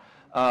wrong.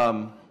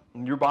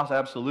 Your boss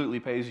absolutely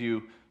pays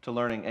you to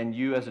learning, and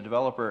you as a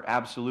developer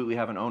absolutely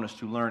have an onus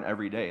to learn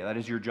every day. That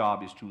is your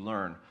job, is to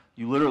learn.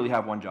 You literally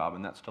have one job,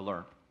 and that's to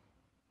learn.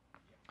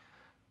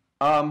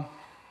 I've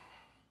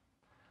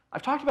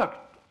talked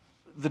about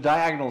the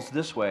diagonals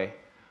this way.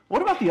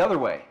 What about the other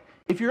way?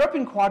 If you're up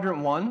in quadrant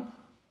 1,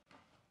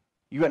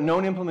 you got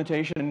known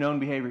implementation and known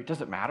behavior.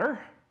 Does it matter?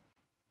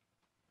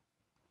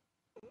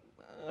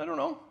 I don't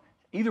know.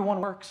 Either one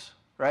works,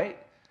 right?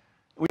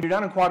 When you're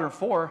down in quadrant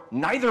 4,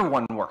 neither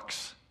one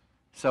works.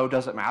 So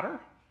does it matter?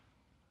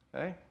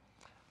 Okay.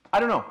 I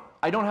don't know.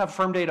 I don't have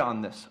firm data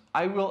on this.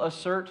 I will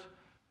assert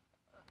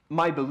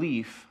my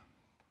belief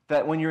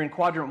that when you're in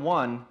quadrant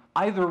 1,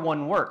 either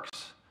one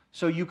works.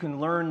 So you can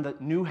learn the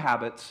new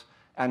habits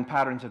and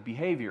patterns of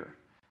behavior.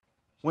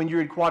 When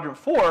you're in quadrant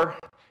 4,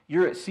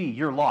 you're at sea,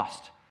 you're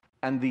lost.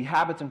 And the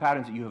habits and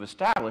patterns that you have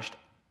established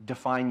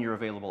define your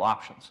available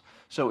options.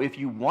 So if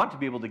you want to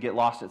be able to get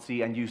lost at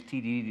sea and use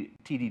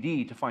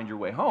TDD to find your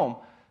way home,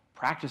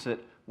 practice it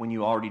when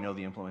you already know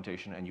the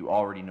implementation and you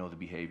already know the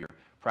behavior.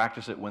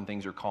 Practice it when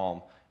things are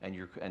calm and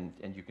you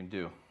can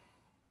do.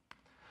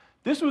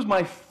 This was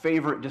my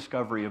favorite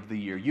discovery of the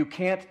year. You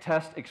can't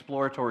test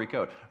exploratory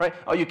code, right?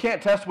 Oh, you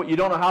can't test what you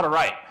don't know how to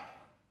write.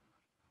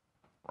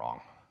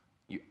 Wrong.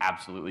 You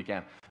absolutely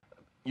can.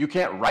 You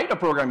can't write a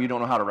program you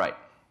don't know how to write,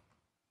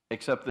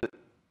 except that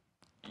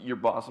your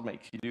boss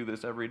makes you do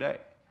this every day.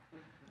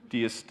 Do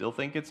you still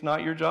think it's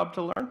not your job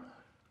to learn?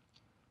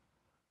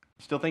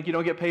 Still think you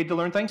don't get paid to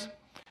learn things?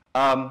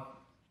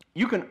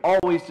 You can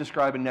always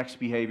describe a next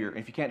behavior.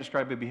 If you can't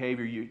describe a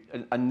behavior,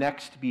 a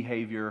next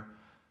behavior,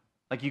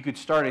 like you could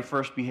start a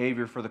first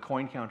behavior for the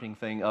coin counting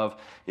thing of,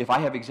 if I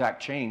have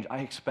exact change, I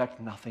expect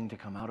nothing to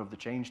come out of the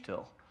change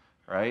till,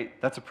 right?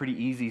 That's a pretty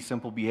easy,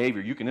 simple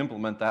behavior. You can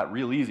implement that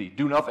real easy.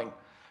 Do nothing,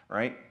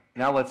 right?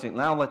 Now let's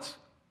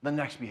the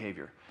next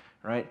behavior,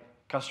 right?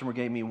 Customer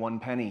gave me 1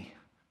 penny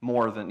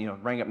more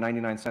than, rang up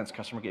 99 cents,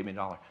 customer gave me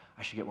 $1.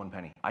 I should get 1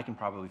 penny. I can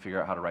probably figure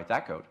out how to write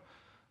that code,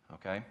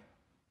 okay?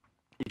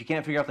 If you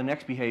can't figure out the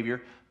next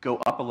behavior, go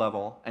up a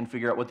level and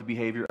figure out what the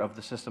behavior of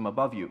the system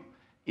above you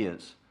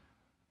is.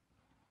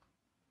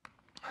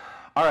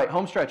 All right,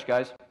 home stretch,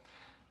 guys.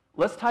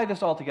 Let's tie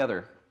this all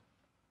together.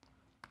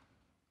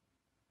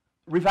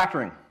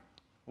 Refactoring.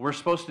 We're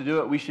supposed to do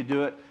it, we should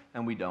do it,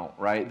 and we don't,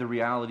 right? The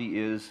reality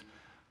is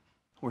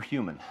we're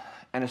human.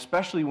 And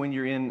especially when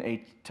you're in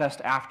a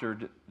test after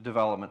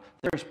development,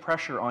 there's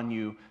pressure on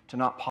you to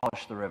not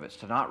polish the rivets,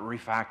 to not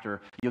refactor.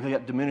 You'll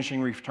get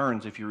diminishing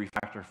returns if you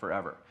refactor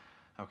forever,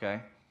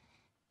 okay?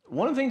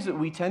 One of the things that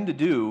we tend to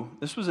do,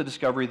 this was a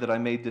discovery that I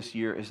made this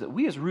year, is that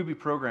we as Ruby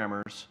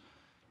programmers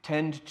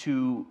tend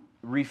to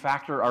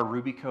refactor our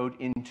Ruby code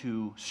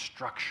into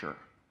structure.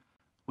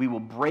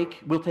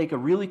 We'll take a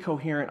really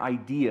coherent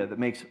idea that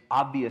makes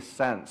obvious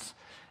sense,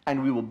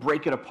 and we will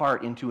break it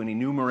apart into an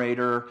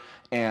enumerator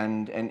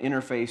and an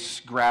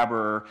interface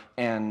grabber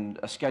and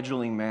a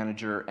scheduling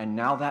manager, and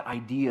now that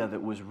idea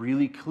that was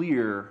really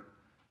clear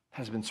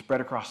has been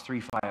spread across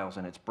 3 files,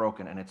 and it's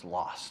broken and it's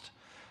lost.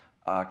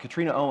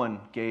 Katrina Owen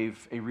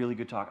gave a really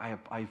good talk.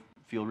 I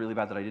feel really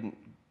bad that I didn't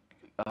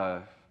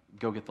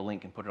go get the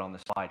link and put it on the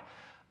slide.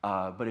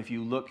 But if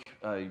you look,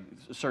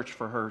 search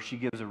for her, she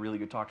gives a really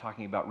good talk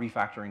talking about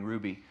refactoring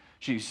Ruby.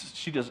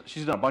 She's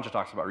done a bunch of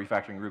talks about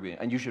refactoring Ruby,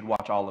 and you should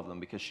watch all of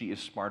them because she is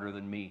smarter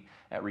than me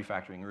at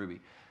refactoring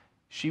Ruby.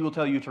 She will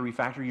tell you to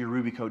refactor your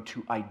Ruby code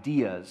to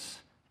ideas,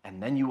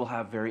 and then you will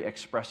have very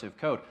expressive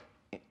code.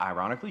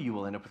 Ironically, you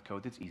will end up with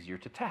code that's easier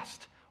to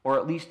test, or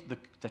at least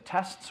the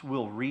tests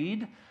will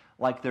read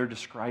like they're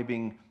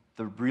describing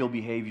the real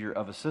behavior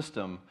of a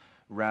system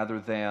rather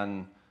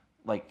than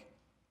like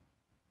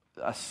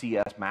a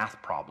CS math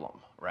problem,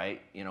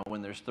 right?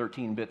 When there's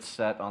 13 bits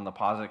set on the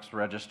POSIX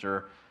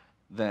register,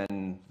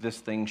 then this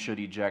thing should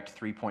eject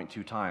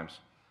 3.2 times,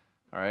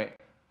 all right?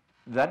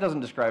 That doesn't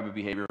describe a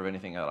behavior of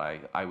anything that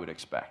I would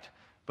expect.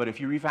 But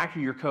if you refactor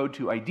your code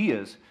to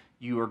ideas,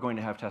 you are going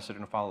to have tests that are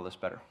going to follow this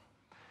better.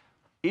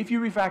 If you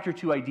refactor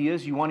to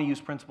ideas, you want to use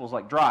principles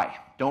like dry.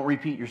 Don't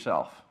repeat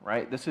yourself,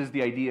 right? This is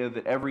the idea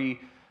that every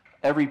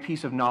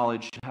piece of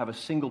knowledge should have a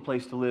single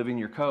place to live in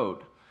your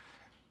code.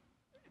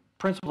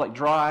 Principles like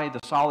dry, the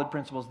solid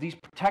principles, these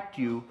protect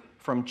you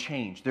from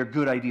change. They're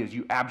good ideas.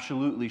 You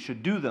absolutely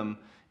should do them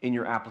in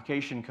your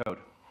application code.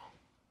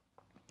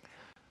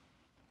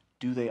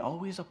 Do they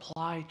always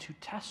apply to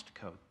test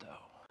code, though?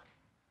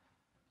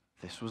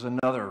 This was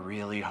another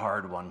really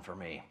hard one for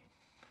me.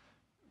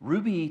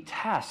 Ruby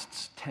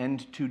tests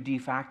tend to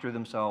defactor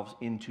themselves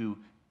into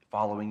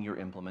following your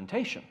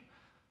implementation.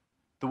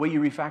 The way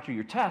you refactor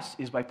your tests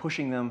is by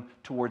pushing them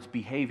towards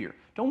behavior.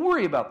 Don't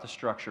worry about the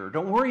structure.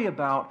 Don't worry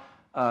about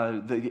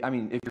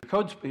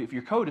if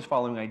your code is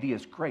following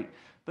ideas, great.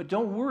 But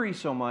don't worry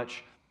so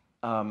much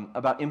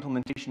about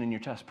implementation in your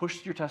test.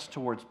 Push your test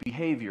towards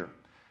behavior.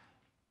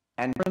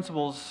 And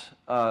principles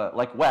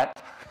like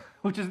wet,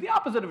 which is the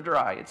opposite of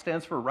dry. It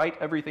stands for write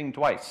everything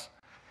twice.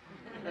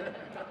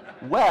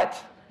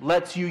 Wet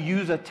lets you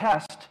use a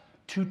test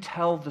to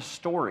tell the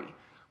story.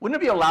 Wouldn't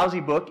it be a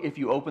lousy book if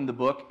you opened the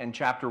book and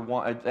chapter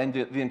 1, and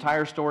the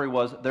entire story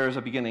was there is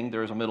a beginning,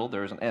 there is a middle,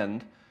 there is an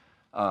end,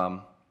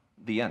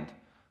 the end.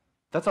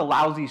 That's a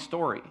lousy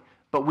story.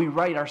 But we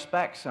write our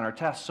specs and our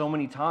tests so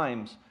many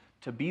times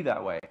to be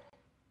that way.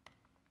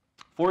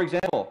 For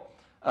example,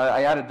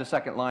 I added the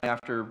second line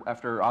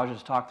after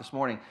Aj's talk this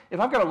morning. If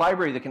I've got a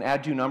library that can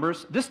add two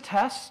numbers, does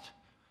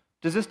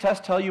this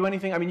test tell you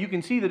anything? I mean, you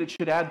can see that it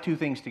should add two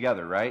things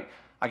together, right?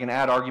 I can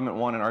add argument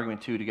 1 and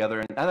argument 2 together,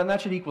 and then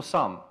that should equal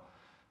sum.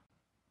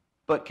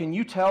 But can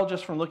you tell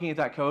just from looking at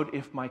that code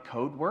if my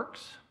code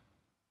works?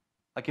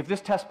 Like if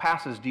this test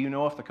passes, do you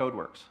know if the code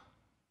works?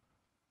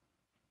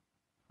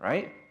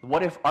 Right?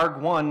 What if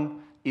arg1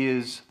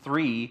 is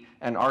 3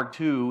 and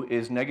arg2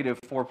 is negative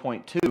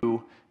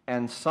 4.2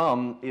 and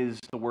sum is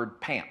the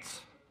word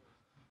pants?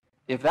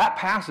 If that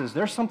passes,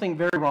 there's something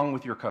very wrong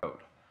with your code.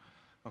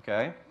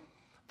 Okay?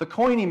 The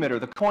coin emitter,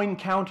 the coin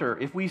counter,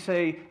 if we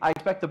say I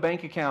expect the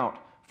bank account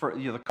for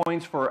the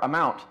coins for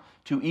amount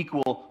to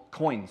equal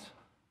coins.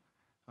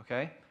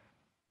 Okay?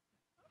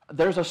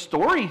 There's a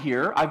story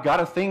here. I've got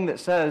a thing that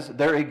says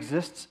there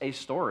exists a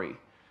story.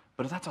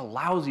 But that's a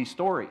lousy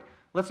story.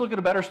 Let's look at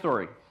a better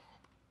story.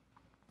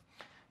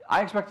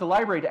 I expect the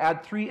library to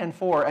add 3 and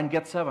 4 and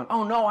get 7.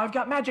 Oh no, I've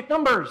got magic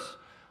numbers.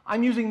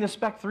 I'm using this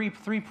spec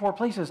 4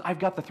 places. I've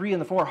got the 3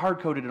 and the 4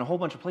 hard-coded in a whole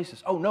bunch of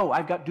places. Oh no,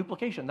 I've got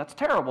duplication. That's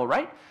terrible,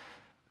 right?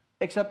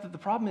 Except that the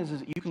problem is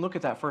that you can look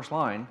at that first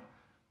line.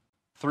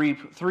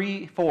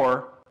 3,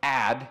 4,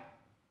 add,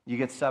 you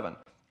get 7.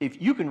 If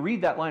you can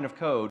read that line of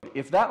code,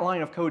 if that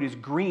line of code is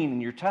green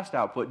in your test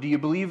output, do you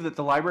believe that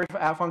the library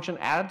function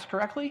adds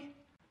correctly?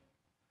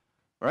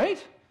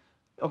 Right?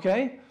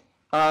 Okay.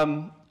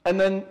 And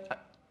then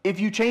if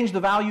you change the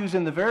values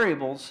in the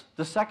variables,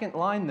 the second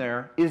line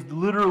there is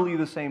literally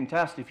the same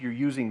test if you're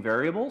using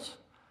variables.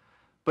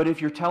 But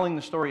if you're telling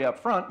the story up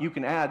front, you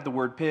can add the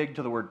word pig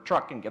to the word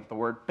truck and get the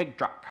word pig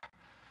truck.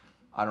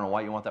 I don't know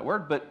why you want that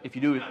word, but if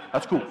you do,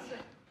 that's cool.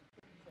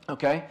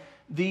 Okay.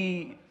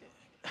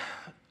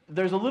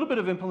 There's a little bit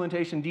of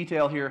implementation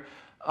detail here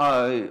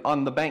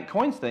on the bank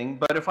coins thing,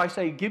 but if I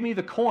say, give me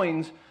the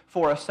coins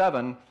for a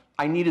 7,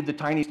 I needed the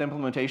tiniest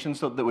implementation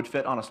so that would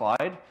fit on a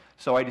slide,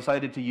 so I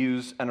decided to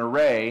use an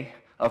array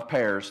of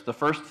pairs. The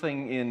first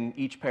thing in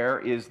each pair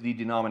is the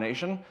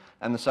denomination,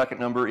 and the second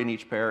number in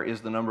each pair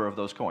is the number of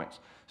those coins.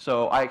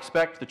 So I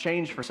expect the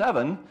change for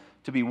 7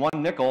 to be 1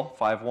 nickel,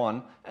 5,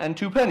 1, and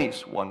 2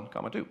 pennies, 1,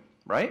 2,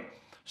 right?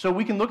 So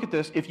we can look at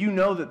this if you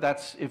know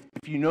that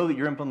if you know that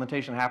your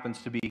implementation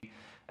happens to be,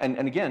 and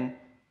again,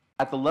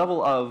 at the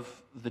level of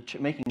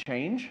making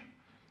change,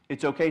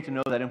 it's okay to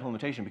know that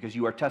implementation because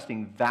you are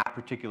testing that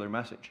particular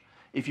message.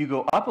 If you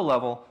go up a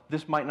level,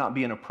 this might not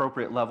be an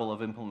appropriate level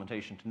of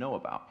implementation to know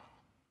about.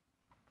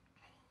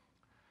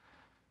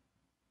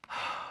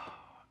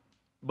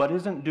 But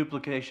isn't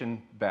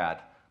duplication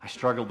bad? I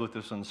struggled with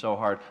this one so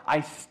hard.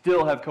 I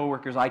still have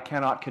coworkers I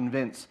cannot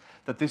convince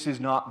that this is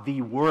not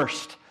the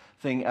worst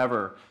thing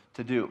ever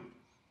to do.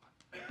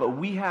 But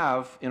we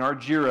have, in our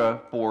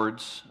JIRA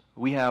boards,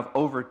 we have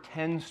over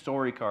 10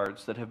 story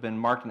cards that have been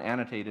marked and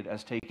annotated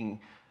as taking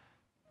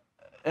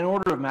an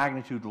order of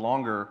magnitude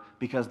longer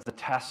because the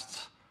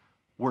tests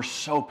were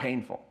so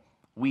painful.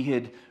 We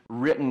had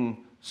written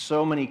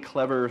so many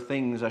clever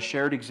things, a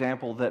shared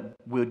example that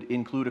would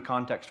include a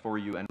context for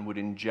you and would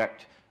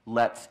inject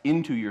lets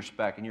into your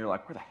spec, and you're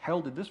like, where the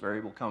hell did this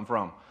variable come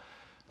from?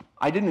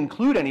 I didn't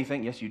include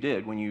anything. Yes, you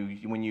did. When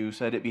you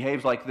said it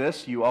behaves like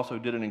this, you also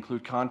didn't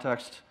include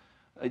context.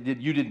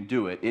 You didn't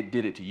do it. It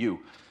did it to you.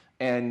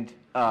 And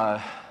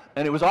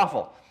it was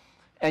awful.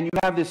 And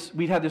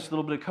we'd had this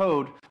little bit of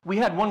code. We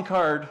had one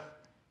card.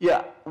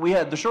 Yeah,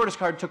 the shortest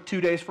card took 2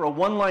 days for a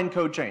 1-line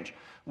code change.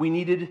 We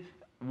needed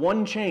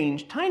one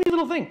change, tiny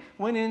little thing.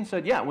 Went in,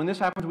 said, yeah, when this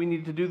happens, we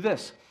need to do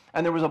this.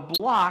 And there was a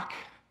block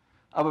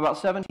of about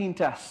 17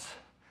 tests.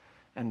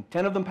 And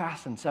 10 of them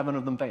passed and 7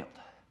 of them failed.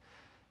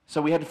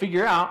 So we had to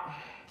figure out,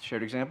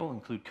 shared example,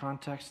 include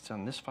contexts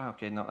on this file.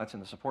 Okay, no, that's in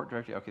the support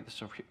directory. Okay, this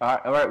is over here.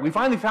 All right, we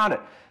finally found it.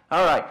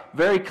 All right,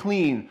 very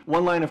clean,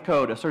 1 line of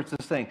code asserts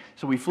this thing.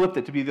 So we flipped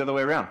it to be the other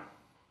way around.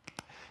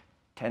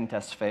 10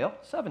 tests fail,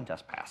 7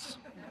 tests pass.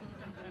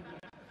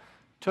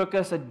 Took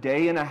us a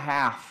day and a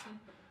half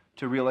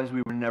to realize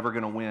we were never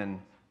going to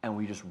win, and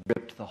we just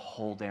ripped the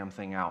whole damn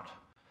thing out.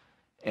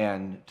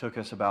 And took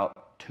us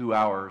about 2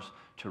 hours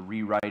to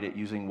rewrite it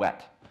using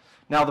wet.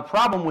 Now, the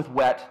problem with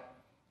wet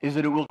is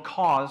that it will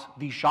cause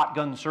the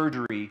shotgun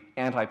surgery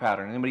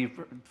anti-pattern. Anybody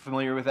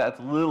familiar with that? It's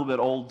a little bit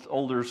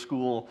older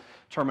school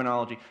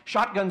terminology.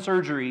 Shotgun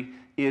surgery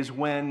is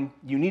when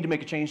you need to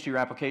make a change to your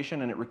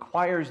application, and it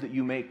requires that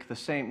you make the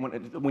same.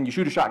 When you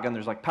shoot a shotgun,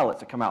 there's like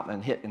pellets that come out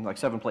and hit in like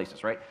 7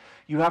 places, right?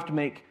 You have to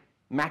make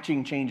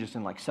matching changes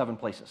in like 7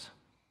 places.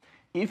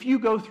 If you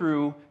go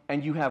through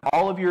and you have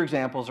all of your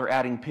examples are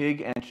adding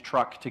pig and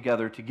truck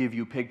together to give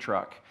you pig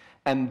truck,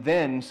 and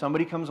then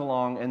somebody comes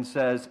along and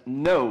says,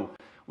 no,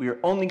 we are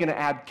only going to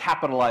add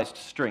capitalized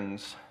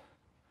strings,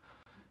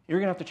 you're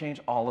going to have to change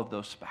all of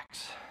those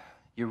specs.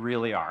 You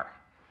really are.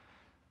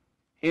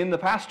 In the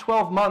past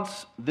 12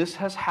 months, this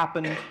has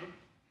happened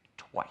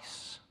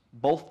twice.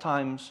 Both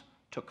times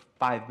took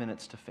 5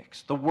 minutes to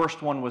fix. The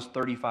worst one was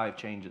 35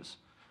 changes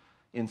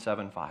in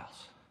 7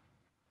 files.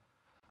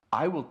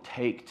 I will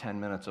take 10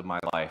 minutes of my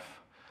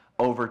life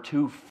over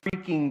 2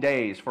 freaking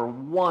days for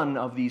one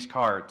of these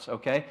cards,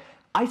 okay?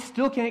 I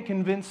still can't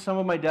convince some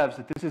of my devs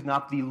that this is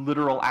not the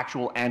literal,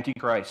 actual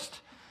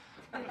Antichrist.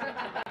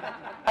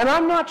 And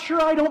I'm not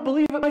sure I don't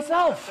believe it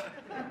myself.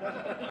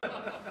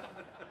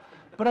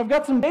 But I've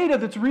got some data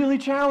that's really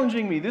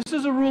challenging me. This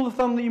is a rule of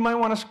thumb that you might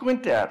want to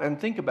squint at and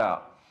think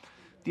about.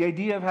 The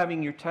idea of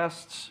having your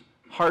tests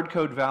hard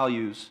code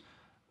values,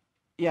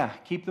 yeah,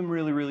 keep them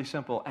really, really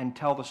simple and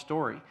tell the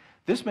story.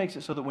 This makes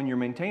it so that when your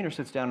maintainer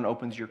sits down and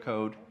opens your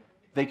code,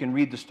 they can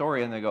read the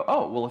story and they go,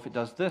 oh, well, if it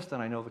does this,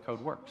 then I know the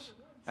code works.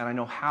 And I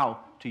know how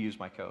to use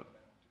my code.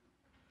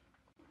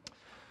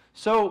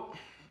 So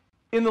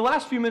in the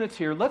last few minutes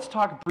here, let's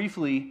talk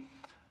briefly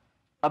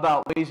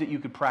about ways that you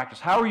could practice.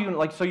 How are you,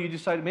 like, so you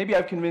decided, maybe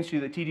I've convinced you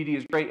that TDD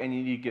is great and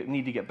you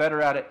need to get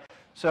better at it.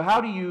 So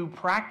how do you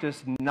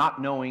practice not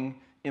knowing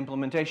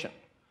implementation?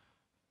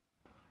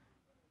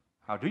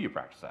 How do you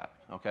practice that,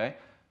 okay?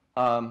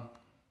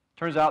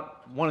 Turns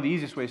out one of the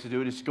easiest ways to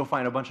do it is to go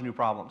find a bunch of new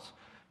problems.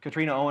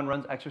 Katrina Owen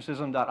runs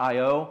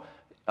exorcism.io.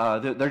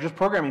 They're just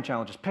programming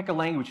challenges. Pick a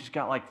language. She's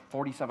got like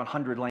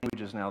 4,700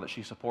 languages now that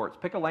she supports.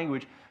 Pick a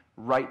language,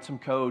 write some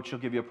code. She'll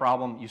give you a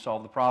problem. You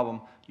solve the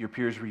problem. Your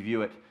peers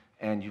review it,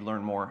 and you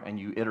learn more, and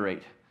you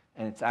iterate.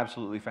 And it's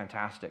absolutely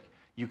fantastic.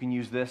 You can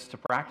use this to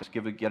practice.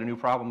 Get a new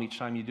problem each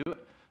time you do it.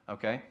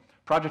 Okay?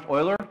 Project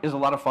Euler is a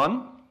lot of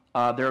fun.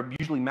 They're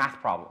usually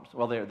math problems.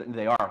 Well,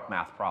 they are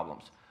math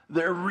problems.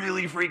 They're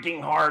really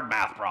freaking hard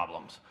math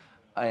problems.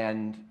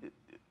 And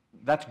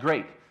that's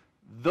great.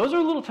 Those are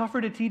a little tougher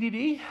to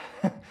TDD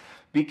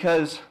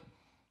because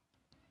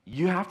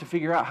you have to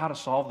figure out how to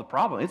solve the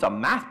problem. It's a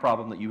math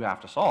problem that you have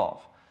to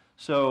solve.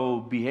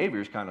 So behavior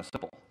is kind of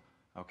simple,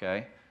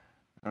 okay?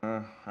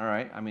 All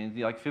right, I mean,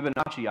 like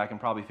Fibonacci, I can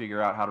probably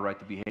figure out how to write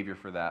the behavior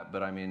for that,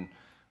 but I mean,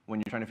 when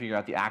you're trying to figure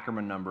out the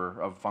Ackermann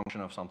number of function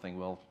of something,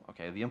 well,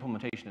 okay, the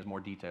implementation is more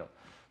detailed.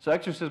 So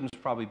exorcism is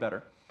probably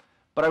better.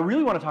 But I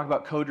really want to talk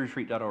about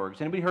coderetreat.org.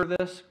 Has anybody heard of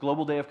this?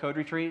 Global Day of Code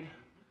Retreat?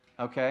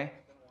 Okay.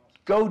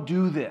 Go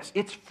do this.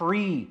 It's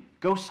free.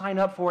 Go sign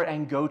up for it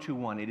and go to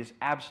one. It is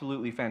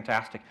absolutely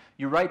fantastic.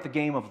 You write the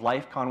game of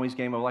life, Conway's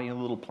game of life, you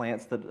know, little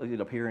plants that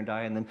appear and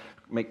die and then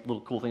make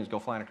little cool things go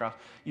flying across.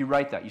 You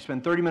write that. You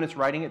spend 30 minutes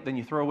writing it, then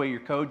you throw away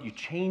your code, you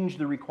change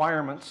the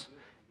requirements,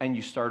 and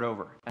you start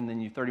over. And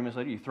then 30 minutes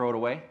later, you throw it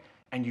away,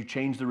 and you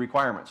change the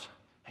requirements,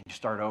 and you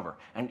start over.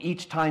 And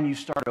each time you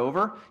start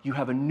over, you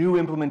have a new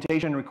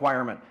implementation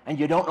requirement, and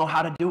you don't know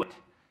how to do it.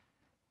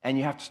 And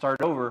you have to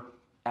start over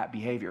at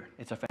behavior.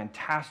 It's a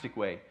fantastic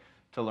way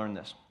to learn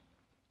this.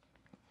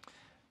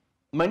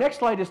 My next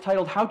slide is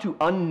titled How to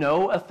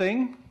Unknow a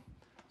Thing.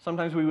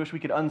 Sometimes we wish we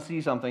could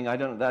unsee something.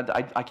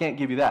 I can't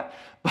give you that.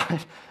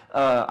 But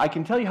I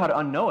can tell you how to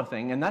unknow a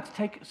thing, and that's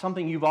take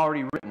something you've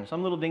already written,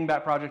 some little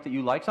dingbat project that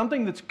you like,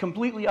 something that's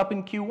completely up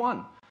in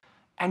Q1,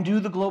 and do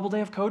the Global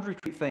Day of Code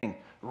Retreat thing.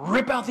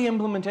 Rip out the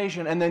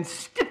implementation and then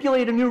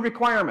stipulate a new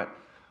requirement.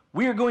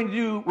 We're going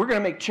to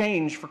make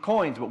change for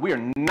coins, but we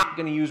are not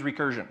going to use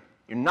recursion.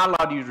 You're not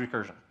allowed to use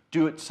recursion.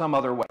 Do it some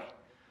other way.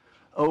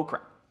 Oh,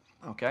 crap.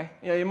 Okay?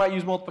 Yeah, you might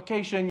use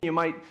multiplication. You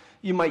might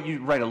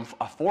write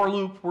a for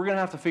loop. We're going to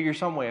have to figure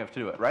some way to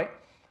do it, right?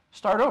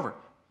 Start over.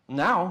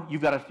 Now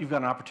you've got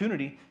an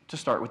opportunity to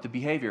start with the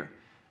behavior.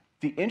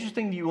 The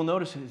interesting thing you will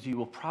notice is you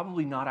will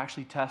probably not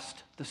actually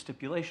test the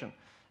stipulation,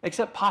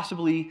 except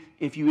possibly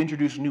if you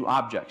introduce new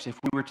objects. If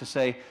we were to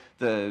say,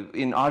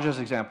 in Aja's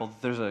example,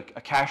 there's a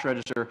cash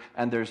register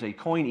and there's a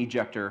coin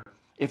ejector.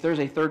 If there's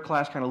a third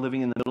class kind of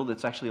living in the middle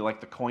that's actually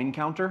like the coin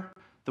counter,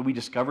 that we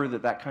discover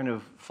that kind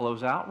of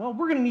flows out, well,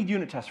 we're going to need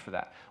unit tests for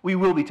that. We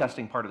will be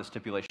testing part of the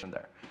stipulation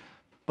there.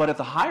 But at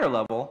the higher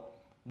level,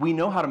 we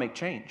know how to make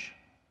change.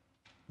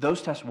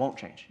 Those tests won't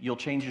change. You'll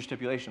change your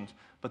stipulations,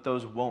 but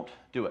those won't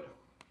do it.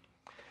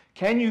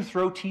 Can you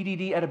throw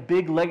TDD at a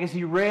big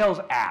legacy Rails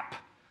app?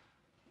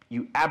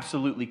 You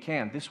absolutely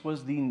can. This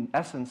was the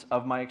essence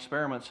of my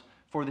experiments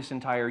for this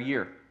entire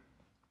year.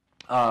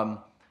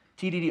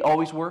 TDD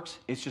always works.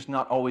 It's just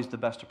not always the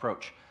best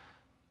approach.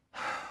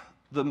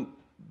 The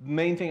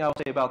main thing I'll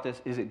say about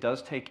this is it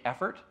does take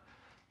effort.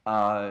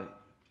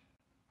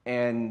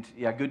 And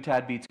yeah, good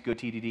TAD beats good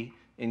TDD,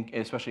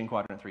 especially in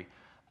quadrant 3.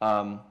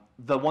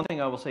 the one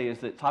thing I will say is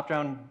that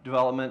top-down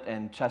development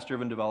and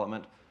test-driven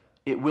development,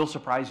 it will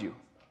surprise you.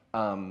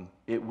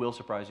 It will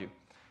surprise you.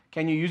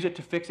 Can you use it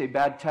to fix a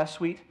bad test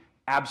suite?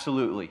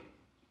 Absolutely.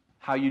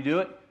 How you do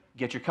it?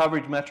 Get your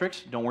coverage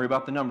metrics. Don't worry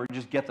about the number.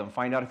 Just get them.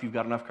 Find out if you've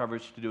got enough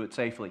coverage to do it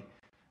safely.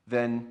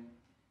 Then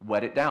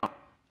wet it down.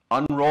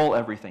 Unroll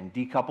everything.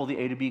 Decouple the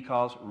A to B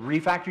calls.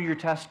 Refactor your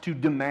test to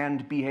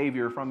demand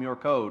behavior from your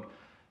code.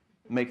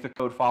 Make the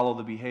code follow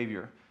the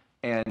behavior.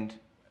 And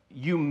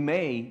you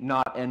may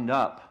not end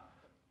up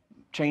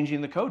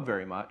changing the code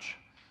very much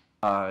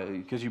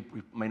because you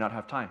may not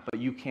have time. But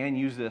you can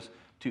use this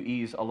to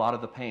ease a lot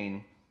of the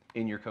pain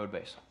in your code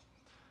base.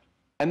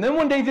 And then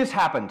one day this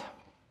happened.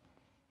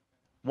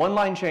 One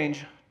line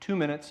change, 2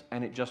 minutes,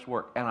 and it just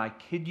worked. And I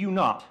kid you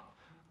not,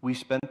 we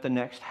spent the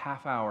next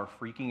half hour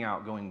freaking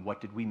out going,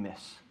 what did we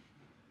miss?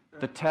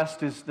 The test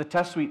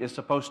suite is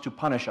supposed to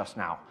punish us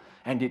now,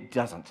 and it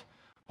doesn't.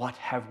 What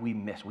have we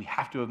missed? We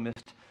have to have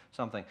missed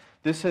something.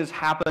 This has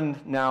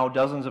happened now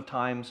dozens of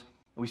times.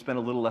 We spend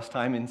a little less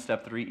time in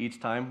step 3 each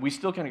time. We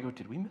still kind of go,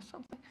 did we miss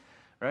something?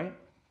 Right?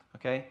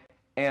 Okay?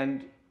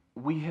 And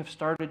we have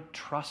started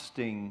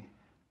trusting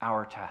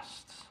our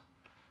tests.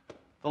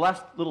 The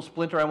last little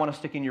splinter I want to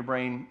stick in your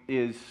brain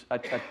is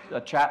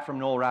a chat from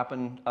Noel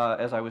Rappin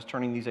as I was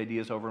turning these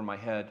ideas over in my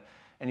head.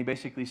 And he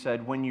basically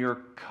said, when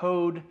your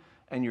code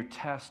and your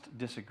test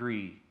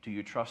disagree, do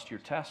you trust your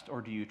test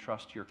or do you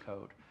trust your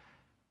code?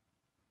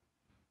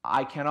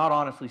 I cannot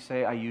honestly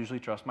say I usually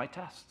trust my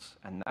tests.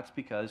 And that's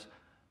because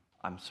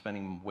I'm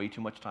spending way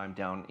too much time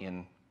down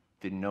in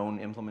the known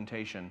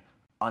implementation,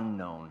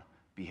 unknown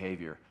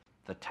behavior.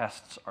 The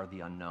tests are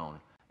the unknown,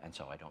 and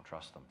so I don't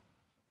trust them.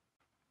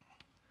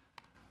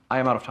 I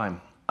am out of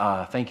time.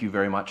 Thank you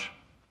very much,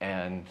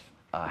 and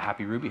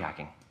happy Ruby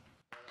hacking.